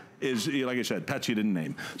 that is, like I said, pets you didn't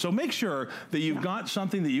name. So make sure that you've got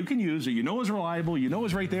something that you can use, that you know is reliable, you know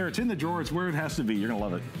is right there, it's in the drawer, it's where it has to be. You're gonna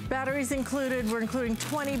love it. Batteries included, we're including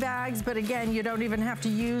 20 bags, but again, you don't even have to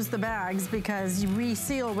use the bags because you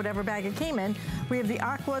reseal whatever bag it came in. We have the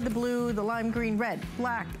aqua, the blue, the lime green, red,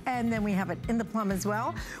 black, and then we have it in the plum as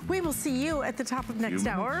well. We will see you at the top of next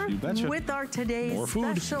hour with our today's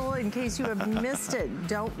special in case you have missed it.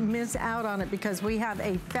 Don't miss out on it because we have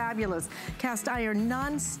a fabulous cast iron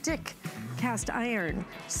non-stick cast iron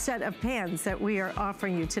set of pans that we are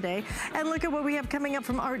offering you today. And look at what we have coming up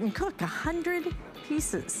from Art and Cook, 100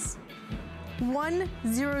 pieces. 100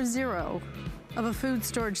 of a food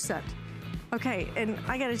storage set. Okay, and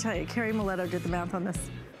I gotta tell you, Carrie Miletto did the math on this.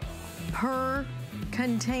 Per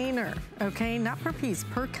container, okay, not per piece,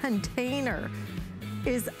 per container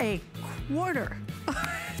is a quarter.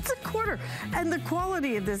 It's a quarter. And the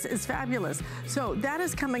quality of this is fabulous. So that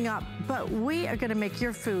is coming up, but we are gonna make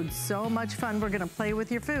your food so much fun. We're gonna play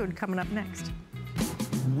with your food coming up next.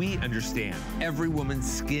 We understand every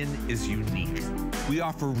woman's skin is unique. We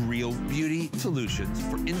offer real beauty solutions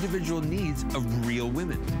for individual needs of real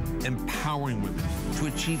women, empowering women to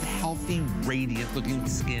achieve healthy, radiant-looking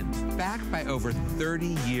skin. Backed by over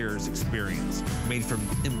 30 years experience, made from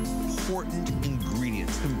important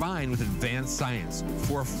ingredients combined with advanced science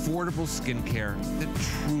for affordable skincare that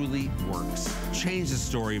truly works. Change the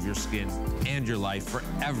story of your skin and your life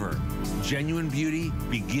forever. Genuine beauty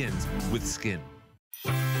begins with skin.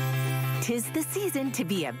 'Tis the season to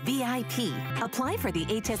be a VIP. Apply for the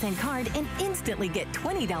HSN card and instantly get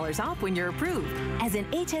 $20 off when you're approved. As an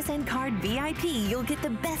HSN card VIP, you'll get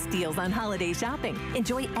the best deals on holiday shopping.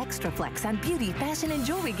 Enjoy extra flex on beauty, fashion, and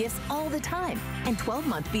jewelry gifts all the time. And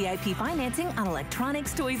 12-month VIP financing on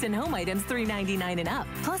electronics, toys, and home items $3.99 and up.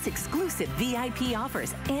 Plus exclusive VIP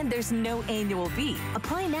offers. And there's no annual fee.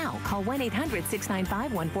 Apply now. Call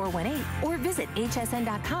 1-800-695-1418 or visit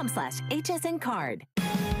hsn.com/HSN card.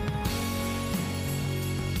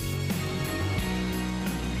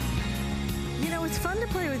 You know, it's fun to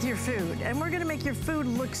play with your food, and we're gonna make your food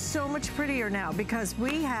look so much prettier now because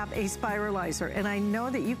we have a spiralizer, and I know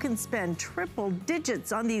that you can spend triple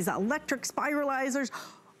digits on these electric spiralizers,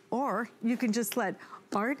 or you can just let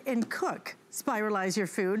Art and Cook spiralize your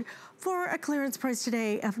food for a clearance price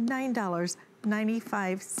today of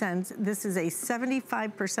 $9.95. This is a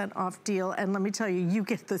 75% off deal, and let me tell you, you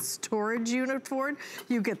get the storage unit for it,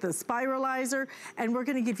 you get the spiralizer, and we're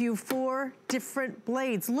gonna give you 4 different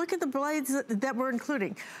blades. Look at the blades that we're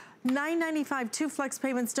including. $9.95, 2 flex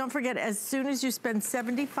payments. Don't forget, as soon as you spend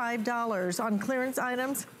 $75 on clearance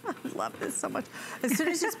items, I love this so much. As soon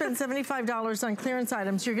as you spend $75 on clearance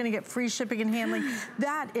items, you're gonna get free shipping and handling.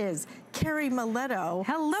 That is Carrie Miletto.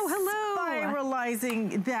 Hello, hello.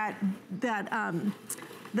 Spiralizing that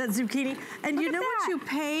zucchini. And you know what you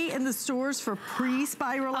pay in the stores for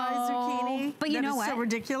pre-spiralized zucchini? But you know what? It's so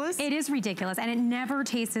ridiculous. It is ridiculous, and it never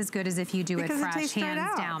tastes as good as if you do it fresh,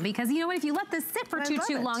 hands down. Because you know what? If you let this sit for too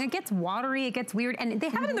long, it gets watery, it gets weird. And they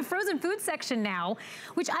have it in the frozen food section now,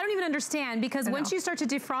 which I don't even understand, because once you start to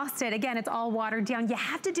defrost it, again, it's all watered down. You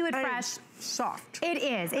have to do it fresh. Soft. It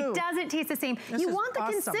is. It doesn't taste the same. You want the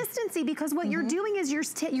consistency, because what you're doing is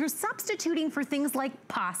you're substituting for things like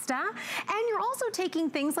pasta, and you're also taking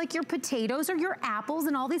things like your potatoes or your apples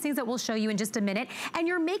and all these things that we'll show you in just a minute, and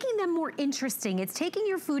you're making them more interesting. It's taking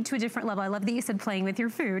your food to a different level. I love that you said playing with your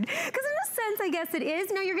food, because in a cents, I guess it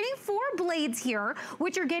is. Now you're getting 4 blades here,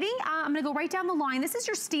 which you're getting, I'm gonna go right down the line. This is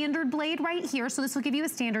your standard blade right here, so this will give you a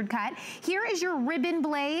standard cut. Here is your ribbon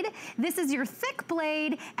blade. This is your thick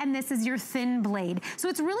blade, and this is your thin blade. So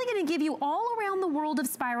it's really gonna give you all around the world of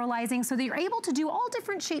spiralizing so that you're able to do all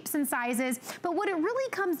different shapes and sizes. But what it really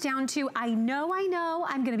comes down to, I know,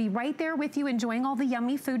 I'm gonna be right there with you enjoying all the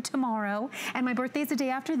yummy food tomorrow. And my birthday's the day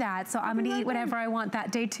after that, so I'm gonna eat whatever I want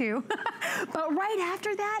that day too. But right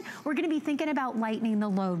after that, we're gonna be thinking about lightening the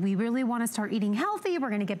load. We really wanna start eating healthy. We're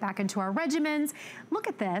gonna get back into our regimens. Look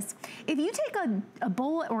at this. If you take a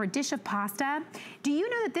bowl or a dish of pasta, do you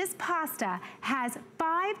know that this pasta has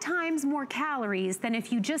 5 times more calories than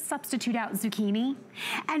if you just substitute out zucchini?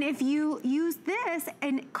 And if you use this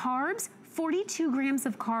in carbs, 42 grams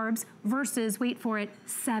of carbs versus, wait for it,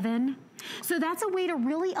 7. So that's a way to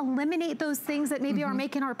really eliminate those things that maybe are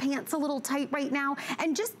making our pants a little tight right now.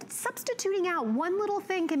 And just substituting out one little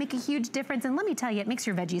thing can make a huge difference. And let me tell you, it makes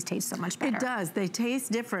your veggies taste so much better. It does. They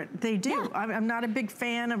taste different. They do. Yeah. I'm not a big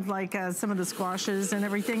fan of like some of the squashes and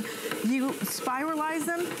everything. You spiralize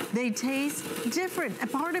them, they taste different.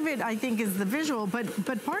 And part of it, I think, is the visual, but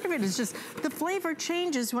part of it is just the flavor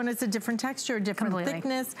changes when it's a different texture, different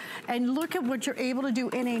thickness. And look at what you're able to do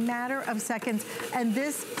in a matter of seconds. And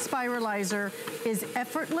this spiralizer is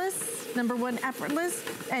effortless, number one, effortless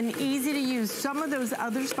and easy to use. Some of those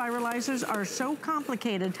other spiralizers are so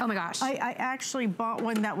complicated. Oh my gosh. I actually bought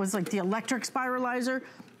one that was like the electric spiralizer.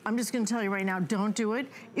 I'm just gonna tell you right now, don't do it.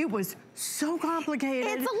 It was so complicated.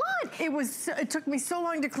 It's a lot. It took me so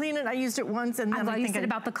long to clean it. I used it once and then I think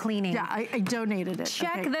about the cleaning. Yeah, I donated it.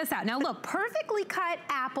 Check this out. Now look, perfectly cut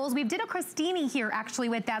apples. We did a crostini here actually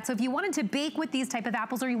with that. So if you wanted to bake with these type of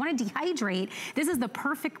apples or you want to dehydrate, this is the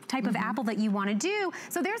perfect type of apple that you want to do.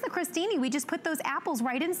 So there's the crostini. We just put those apples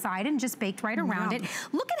right inside and just baked right around it.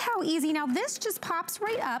 Look at how easy. Now this just pops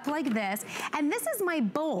right up like this. And this is my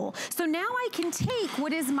bowl. So now I can take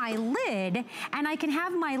what is my lid and I can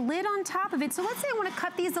have my lid on top of it. So let's say I want to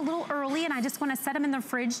cut these a little early and I just want to set them in the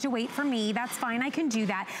fridge to wait for me. That's fine, I can do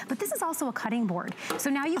that. But this is also a cutting board. So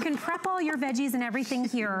now you can prep all your veggies and everything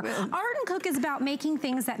here. Art and Cook is about making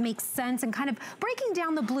things that make sense and kind of breaking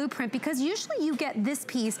down the blueprint, because usually you get this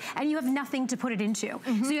piece and you have nothing to put it into.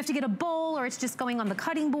 So you have to get a bowl or it's just going on the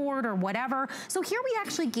cutting board or whatever. So here we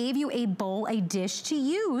actually gave you a bowl, a dish to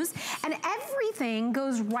use, and everything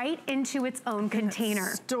goes right into its own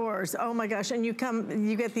container. Stores, oh my gosh, and you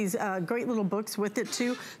get these great little books with it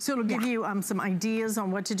too, so it'll give you some ideas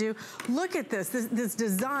on what to do. Look at this. This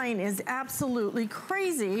design is absolutely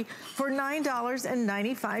crazy for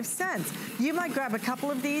 $9.95. You might grab a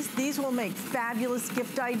couple of these. These will make fabulous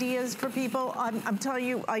gift ideas for people. I'm telling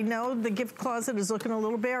you, I know the gift closet is looking a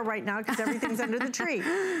little bare right now because everything's under the tree.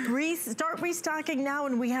 Start restocking now,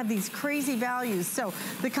 and we have these crazy values. So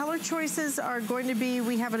the color choices are going to be,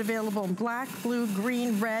 we have it available in black, blue,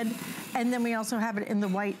 green, red, and then we also have it in the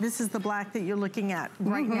white. This is the black that you're looking at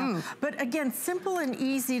right now. But again, simple and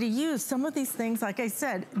easy to use. Some of these things, like I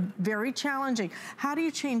said, very challenging. How do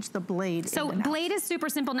you change the blade? So blade is super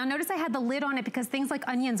simple. Now notice I had the lid on it because things like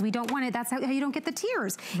onions, we don't want it. That's how you don't get the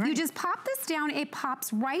tears. You just pop this down, it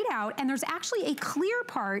pops right out, and there's actually a clear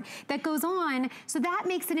part that goes on, so that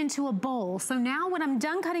makes it into a bowl. So now when I'm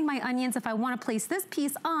done cutting my onions, if I want to place this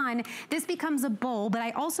piece on, this becomes a bowl. But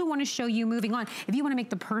I also want to show you, moving on, if you want to make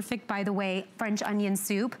the perfect, by the way, French onion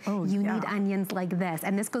soup, you need onions like this.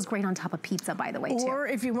 And this goes great on top of pizza, by the way, too. Or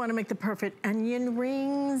if you want to make the perfect onion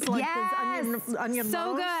rings, like those onion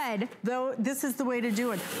so loaves, good. Though this is the way to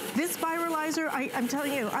do it. This spiralizer, I'm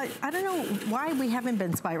telling you, I don't know why we haven't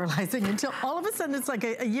been spiralizing until all of a sudden, it's like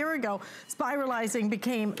a year ago, spiralizing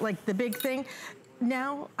became like the big thing.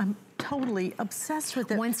 Now I'm totally obsessed with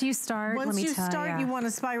it. Once you start, let me tell you. You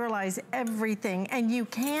want to spiralize everything, and you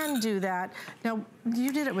can do that. Now,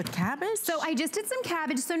 you did it with cabbage? So I just did some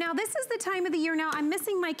cabbage. So now this is the time of the year. Now I'm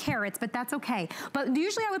missing my carrots, but that's okay. But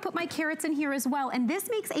usually I would put my carrots in here as well, and this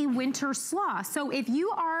makes a winter slaw. So if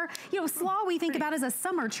you are, slaw we think about as a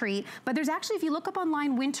summer treat, but there's actually, if you look up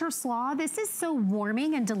online, winter slaw, this is so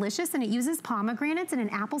warming and delicious, and it uses pomegranates and an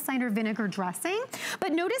apple cider vinegar dressing.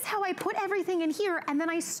 But notice how I put everything in here, and then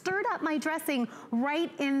I stirred up my dressing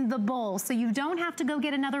right in the bowl. So you don't have to go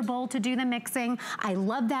get another bowl to do the mixing. I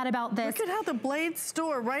love that about this. Look at how the blades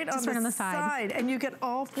store right on the side. And you get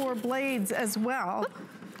all 4 blades as well.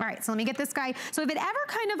 All right, so let me get this guy. So if it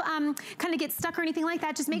ever kind of gets stuck or anything like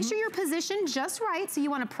that, just make sure you're positioned just right. So you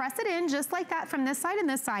want to press it in just like that from this side and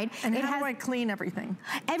this side. And how do I clean everything?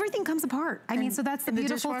 Everything comes apart. I mean, so that's the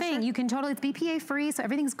beautiful thing. You can totally, it's BPA free, so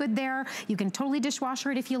everything's good there. You can totally dishwasher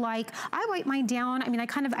it if you like. I wipe mine down. I mean, I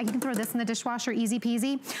can throw this in the dishwasher, easy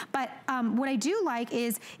peasy. But what I do like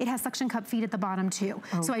is it has suction cup feet at the bottom too.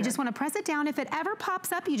 Okay. So I just want to press it down. If it ever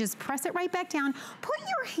pops up, you just press it right back down. Put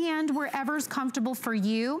your hand wherever's comfortable for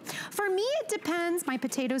you. For me, it depends. My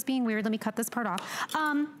potatoes being weird. Let me cut this part off.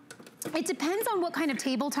 It depends on what kind of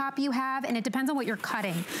tabletop you have, and it depends on what you're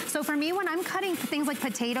cutting. So for me, when I'm cutting things like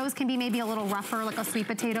potatoes can be maybe a little rougher, like a sweet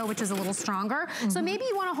potato, which is a little stronger. So maybe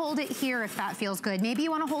you wanna hold it here if that feels good. Maybe you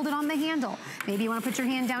wanna hold it on the handle. Maybe you wanna put your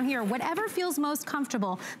hand down here. Whatever feels most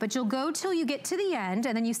comfortable, but you'll go till you get to the end,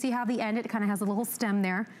 and then you see how the end, it kind of has a little stem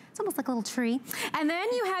there. It's almost like a little tree. And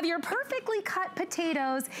then you have your perfectly cut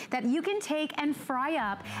potatoes that you can take and fry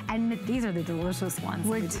up. And these are the delicious ones,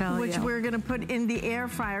 which we're gonna put in the air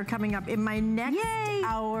fryer coming up in my next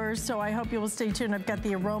hour. So I hope you will stay tuned. I've got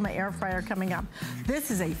the Aroma air fryer coming up.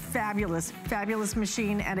 This is a fabulous, fabulous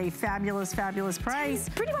machine at a fabulous, fabulous price.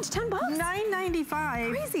 Pretty much 10 bucks.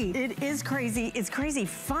 $9.95. Crazy. It is crazy. It's crazy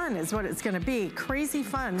fun is what it's gonna be. Crazy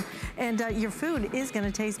fun. And your food is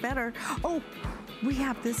gonna taste better. Oh, we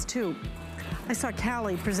have this too. I saw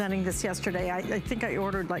Callie presenting this yesterday. I think I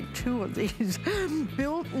ordered like 2 of these.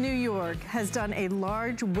 Built New York has done a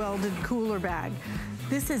large welded cooler bag.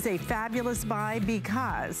 This is a fabulous buy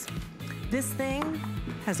because this thing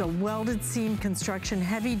has a welded seam construction,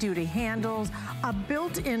 heavy duty handles, a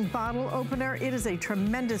built-in bottle opener. It is a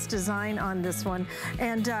tremendous design on this one.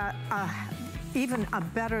 And even a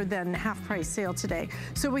better than half price sale today.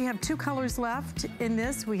 So we have 2 colors left in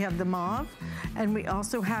this. We have the mauve, and we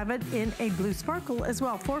also have it in a blue sparkle as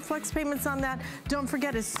well. 4 flex payments on that. Don't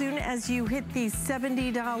forget, as soon as you hit the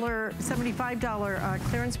 $75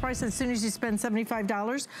 clearance price, as soon as you spend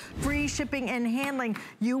 $75, free shipping and handling.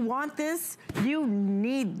 You want this, you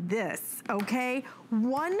need this, okay?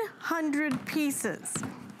 100 pieces.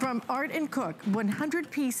 From Art and Cook, 100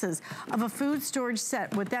 pieces of a food storage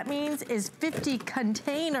set. What that means is 50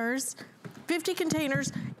 containers,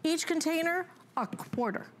 each container, a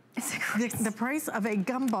quarter. The price of a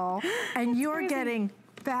gumball, and you're getting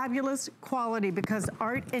fabulous quality because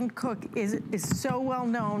Art and Cook is so well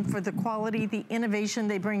known for the quality, the innovation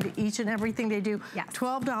they bring to each and everything they do. Yes.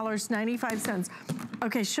 $12.95.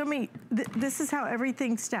 Okay, show me, this is how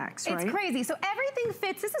everything stacks, right? It's crazy. So everything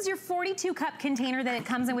fits. This is your 42 cup container that it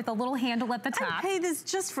comes in with a little handle at the top. I pay this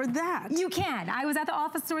just for that. You can. I was at the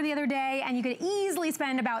office store the other day and you could easily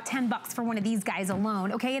spend about 10 bucks for one of these guys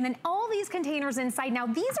alone, okay? And then all these containers inside. Now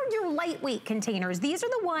these are your lightweight containers. These are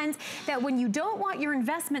the ones that when you don't want your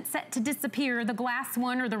investment set to disappear, the glass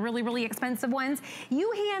one or the really, really expensive ones,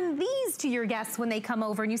 you hand these to your guests when they come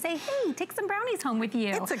over and you say, hey, take some brownies home with you.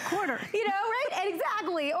 It's a quarter. You know, right? Exactly.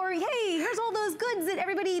 Or hey, here's all those goods that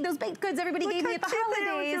everybody, those baked goods everybody gave me at the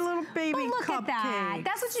holidays. With your little baby look at that. Cakes.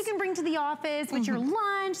 That's what you can bring to the office with your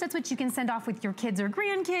lunch. That's what you can send off with your kids or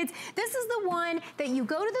grandkids. This is the one that you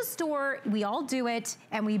go to the store, we all do it,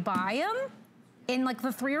 and we buy them in like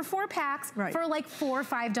the 3 or 4 packs for like $4 or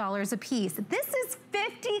 $5 a piece. This is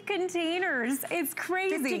 50 containers. It's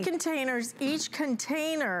crazy. 50 containers. Each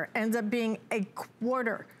container ends up being a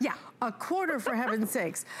quarter. Yeah. A quarter, for heaven's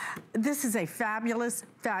sakes. This is a fabulous,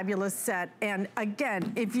 fabulous set. And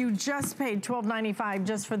again, if you just paid $12.95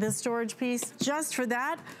 just for this storage piece, just for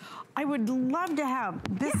that, I would love to have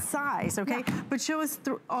this size, okay? But show us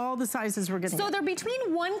all the sizes we're getting. So they're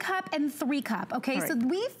between 1 cup and 3 cup, okay? Right. So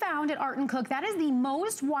we found at Art and Cook, that is the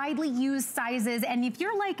most widely used sizes. And if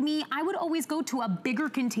you're like me, I would always go to a bigger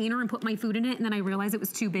container and put my food in it, and then I realized it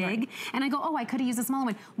was too big. Right. And I go, oh, I could have used a smaller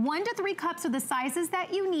one. 1 to 3 cups are the sizes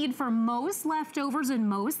that you need for most leftovers and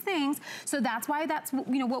most things. So that's why that's,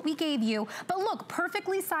 you know, what we gave you. But look,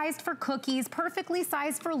 perfectly sized for cookies, perfectly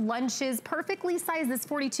sized for lunches, perfectly sized this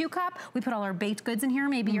 42 cup. We put all our baked goods in here.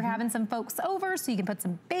 Maybe you're having some folks over, so you can put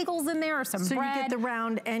some bagels in there or some bread. So you get the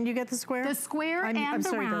round and you get the square? The square and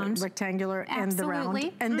the round. The rectangular and the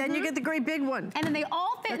round. And then you get the great big one. And then they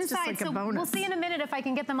all fit inside. Just like a bonus. We'll see in a minute if I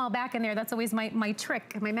can get them all back in there. That's always my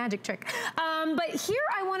trick, my magic trick. But here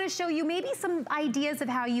I want to show you maybe some ideas of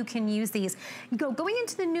how you can use these. Going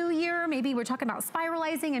into the new year, maybe we're talking about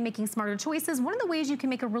spiralizing and making smarter choices. One of the ways you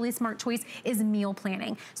can make a really smart choice is meal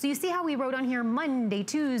planning. So you see how we wrote on here Monday,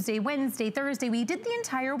 Tuesday, Wednesday, Thursday. We did the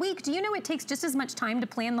entire week. Do you know it takes just as much time to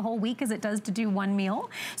plan the whole week as it does to do one meal?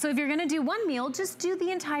 So if you're gonna do one meal, just do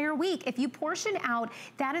the entire week. If you portion out,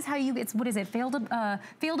 that is how you, it's, what is it? Fail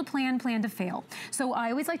to plan, plan to fail. So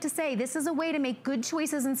I always like to say, this is a way to make good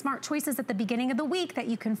choices and smart choices at the beginning of the week that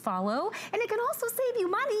you can follow. And it can also save you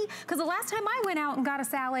money, because the last time I went out and got a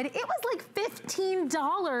salad, it was like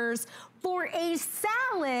 $15 for a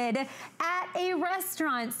salad at a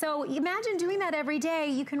restaurant. So imagine doing that every day.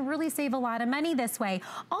 You can really save a lot of money this way.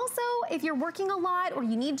 Also, if you're working a lot or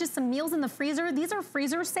you need just some meals in the freezer, these are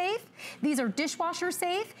freezer safe, these are dishwasher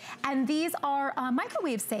safe, and these are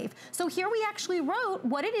microwave safe. So here we actually wrote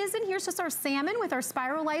what it is in here. It's just our salmon with our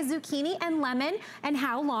spiralized zucchini and lemon, and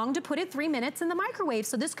how long to put it, 3 minutes in the microwave.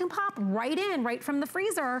 So this can pop right in, right from the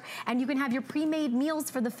freezer, and you can have your pre-made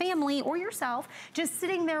meals for the family or yourself just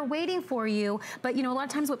sitting there waiting for you. But you know, a lot of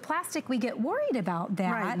times with plastic, we get worried about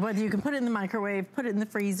that. Right, whether you can put it in the microwave, put it in the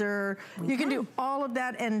freezer. You can do all of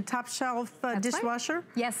that in top shelf dishwasher. Right.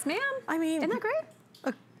 Yes, ma'am. I mean, isn't that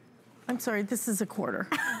great? I'm sorry, this is a quarter.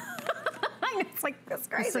 I know, it's like, that's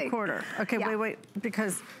crazy. It's a quarter. Okay, yeah. wait,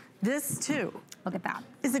 because this too. Look at that.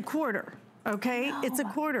 Is a quarter. Okay, no. It's a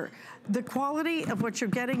quarter. The quality of what you're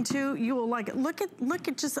getting to, you will like it. Look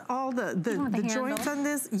at just all the joints on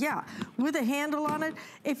this. Yeah, with a handle on it.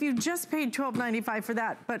 If you just paid $12.95 for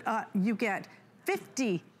that, but you get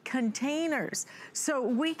 50 containers. So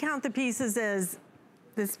we count the pieces as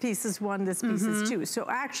this piece is 1, this piece is 2. So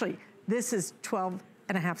actually, this is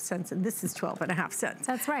 12.5 cents, and this is 12.5 cents.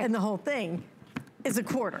 That's right. And the whole thing is a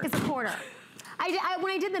quarter. It's a quarter.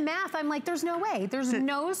 When I did the math, I'm like, there's no way. There's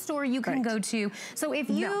no store you can go to. So if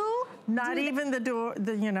you... Not even the door,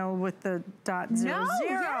 you know, with the .00. No,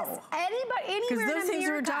 yes, anybody, anywhere in America. Because those things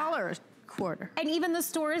are $1 quarter. And even the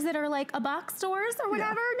stores that are like a box stores or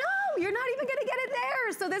whatever, no, you're not even gonna get it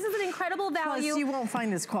there. So this is an incredible value. Plus, you won't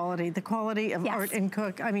find this quality, the quality of Art and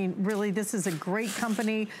Cook. I mean, really, this is a great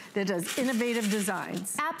company that does innovative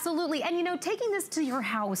designs. Absolutely, and you know, taking this to your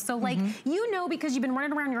house, so like, you know, because you've been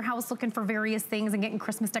running around your house looking for various things and getting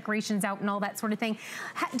Christmas decorations out and all that sort of thing.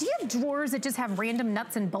 Do you have drawers that just have random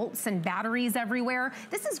nuts and bolts and batteries everywhere?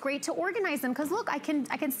 This is great to organize them, because look, I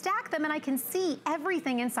can stack them and I can see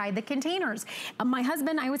everything inside the containers. My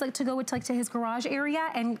husband, I always like to go to his garage area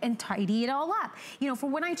and tidy it all up. You know, for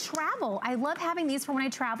when I travel, I love having these for when I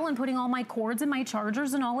travel and putting all my cords and my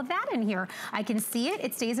chargers and all of that in here. I can see it,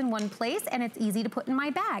 it stays in one place, and it's easy to put in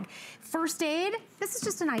my bag. First aid, this is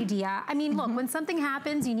just an idea. I mean, look, when something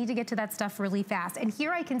happens, you need to get to that stuff really fast. And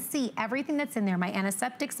here I can see everything that's in there, my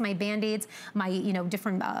antiseptics, my Band-Aids, my, you know,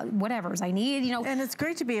 different whatevers I need, you know. And it's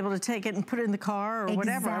great to be able to take it and put it in the car or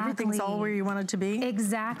whatever. Everything's all where you want it to be.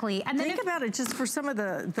 Exactly. And then think about it just for some of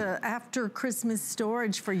the after Christmas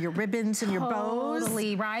storage for your ribbons and your bows.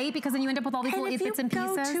 Totally, right? Because then you end up with all these little bits and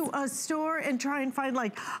pieces. If you go to a store and try and find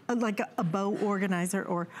like a bow organizer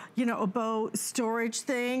or, you know, a bow storage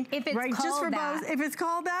thing. If it's right, called just for that. bows. If it's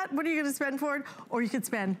called that, what are you going to spend for it? Or you could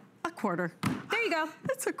spend a quarter. There you go.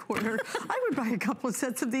 That's a quarter. I would buy a couple of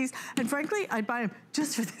sets of these, and frankly, I'd buy them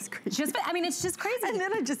just for this crazy. I mean, it's just crazy. And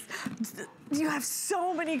then you have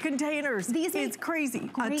so many containers. It's crazy.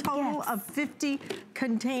 A total of 50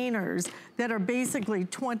 containers that are basically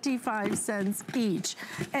 25 cents each.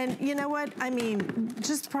 And you know what? I mean,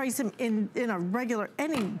 just price them in a regular,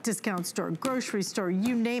 any discount store, grocery store,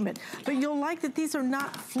 you name it. But you'll like that these are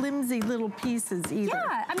not flimsy little pieces either.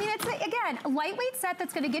 Yeah, I mean, it's, again, a lightweight set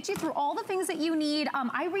that's gonna get you through all the things that you need.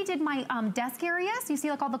 I redid my desk area, so you see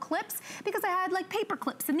like all the clips, because I had like paper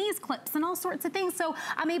clips and these clips and all sorts of things. So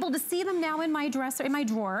I'm able to see them now in my dresser, in my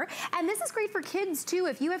drawer. And this is great for kids too.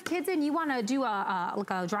 If you have kids and you wanna do like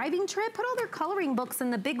a driving trip, put all their coloring books in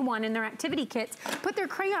the big one in their activity kits, put their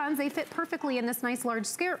crayons, they fit perfectly in this nice large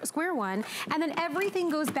square one, and then everything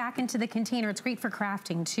goes back into the container. It's great for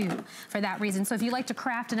crafting too, for that reason. So if you like to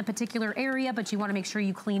craft in a particular area, but you wanna make sure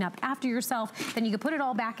you clean up after yourself, then you can put it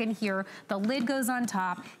all back in here. The lid goes on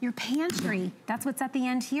top. Your pantry, that's what's at the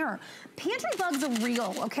end here. Pantry bugs are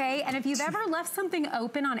real, okay? And if you've ever left something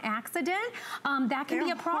open on accident, that can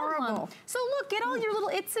be a problem. Horrible. So look, get all your little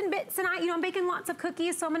its and bits, and I'm baking lots of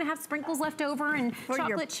cookies, so I'm gonna have sprinkles left over and for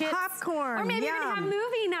chocolate your chips. Popcorn, or maybe you're gonna have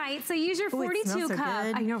movie night, so use your 42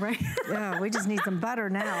 cup. I know, right? Yeah, we just need some butter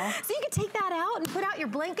now. So you can take that out and put out your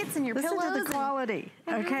blankets and your pillows. Listen to the quality,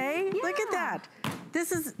 okay? Yeah. Look at that.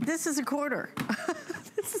 This is a quarter.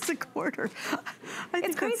 This is a quarter.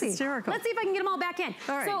 It's crazy. That's hysterical. Let's see if I can get them all back in.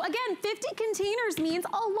 All right. So again, 50 containers means a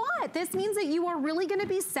lot. This means that you are really gonna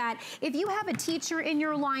be set. If you have a teacher in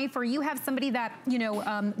your life, or you have somebody that, you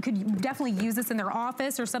know, could definitely use this in their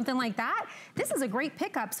office or something like that, this is a great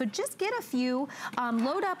pickup. So just get a few,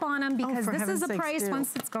 load up on them, because this is a price,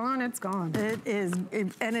 once it's gone, it's gone. It is,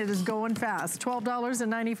 and it is going fast.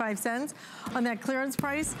 $12.95 on that clearance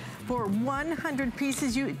price. For 100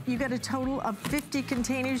 pieces, you get a total of 50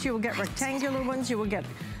 containers. You will get rectangular ones. You will get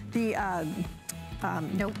the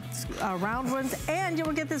round ones, and you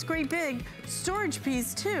will get this great big storage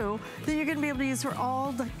piece too that you're going to be able to use for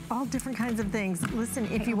all different kinds of things. Listen,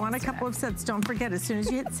 if you want a couple of sets, don't forget, as soon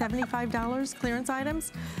as you hit $75 clearance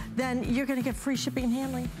items, then you're going to get free shipping and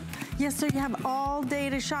handling. Yes, so you have all day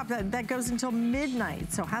to shop. That goes until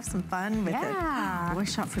midnight, so have some fun with it. I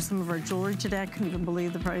shop for some of our jewelry today. I couldn't even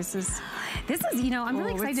believe the prices. This is, I'm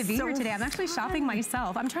really excited to be here today. I'm actually shopping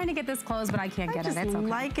myself. I'm trying to get this clothes, but I can't get it. It's okay.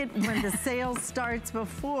 Like it when the sale starts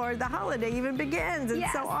before the holiday even begins.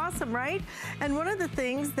 It's so awesome, right? And one of the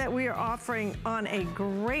things that we are offering on a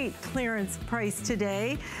great clearance price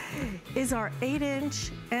today is our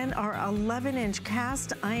 8-inch and our 11-inch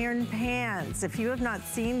cast iron pans. If you have not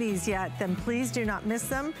seen these yet, then please do not miss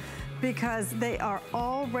them, because they are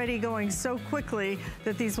already going so quickly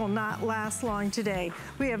that these will not last long today.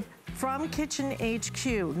 We have from Kitchen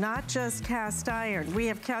HQ, not just cast iron. We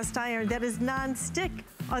have cast iron that is non-stick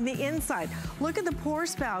on the inside. Look at the pour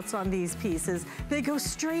spouts on these pieces. They go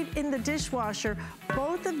straight in the dishwasher.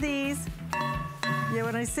 Both of these,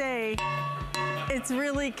 when I say it's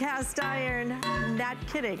really cast iron, not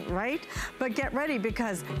kidding, right? But get ready,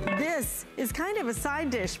 because this is kind of a side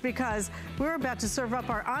dish, because we're about to serve up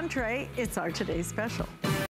our entree. It's our today's special.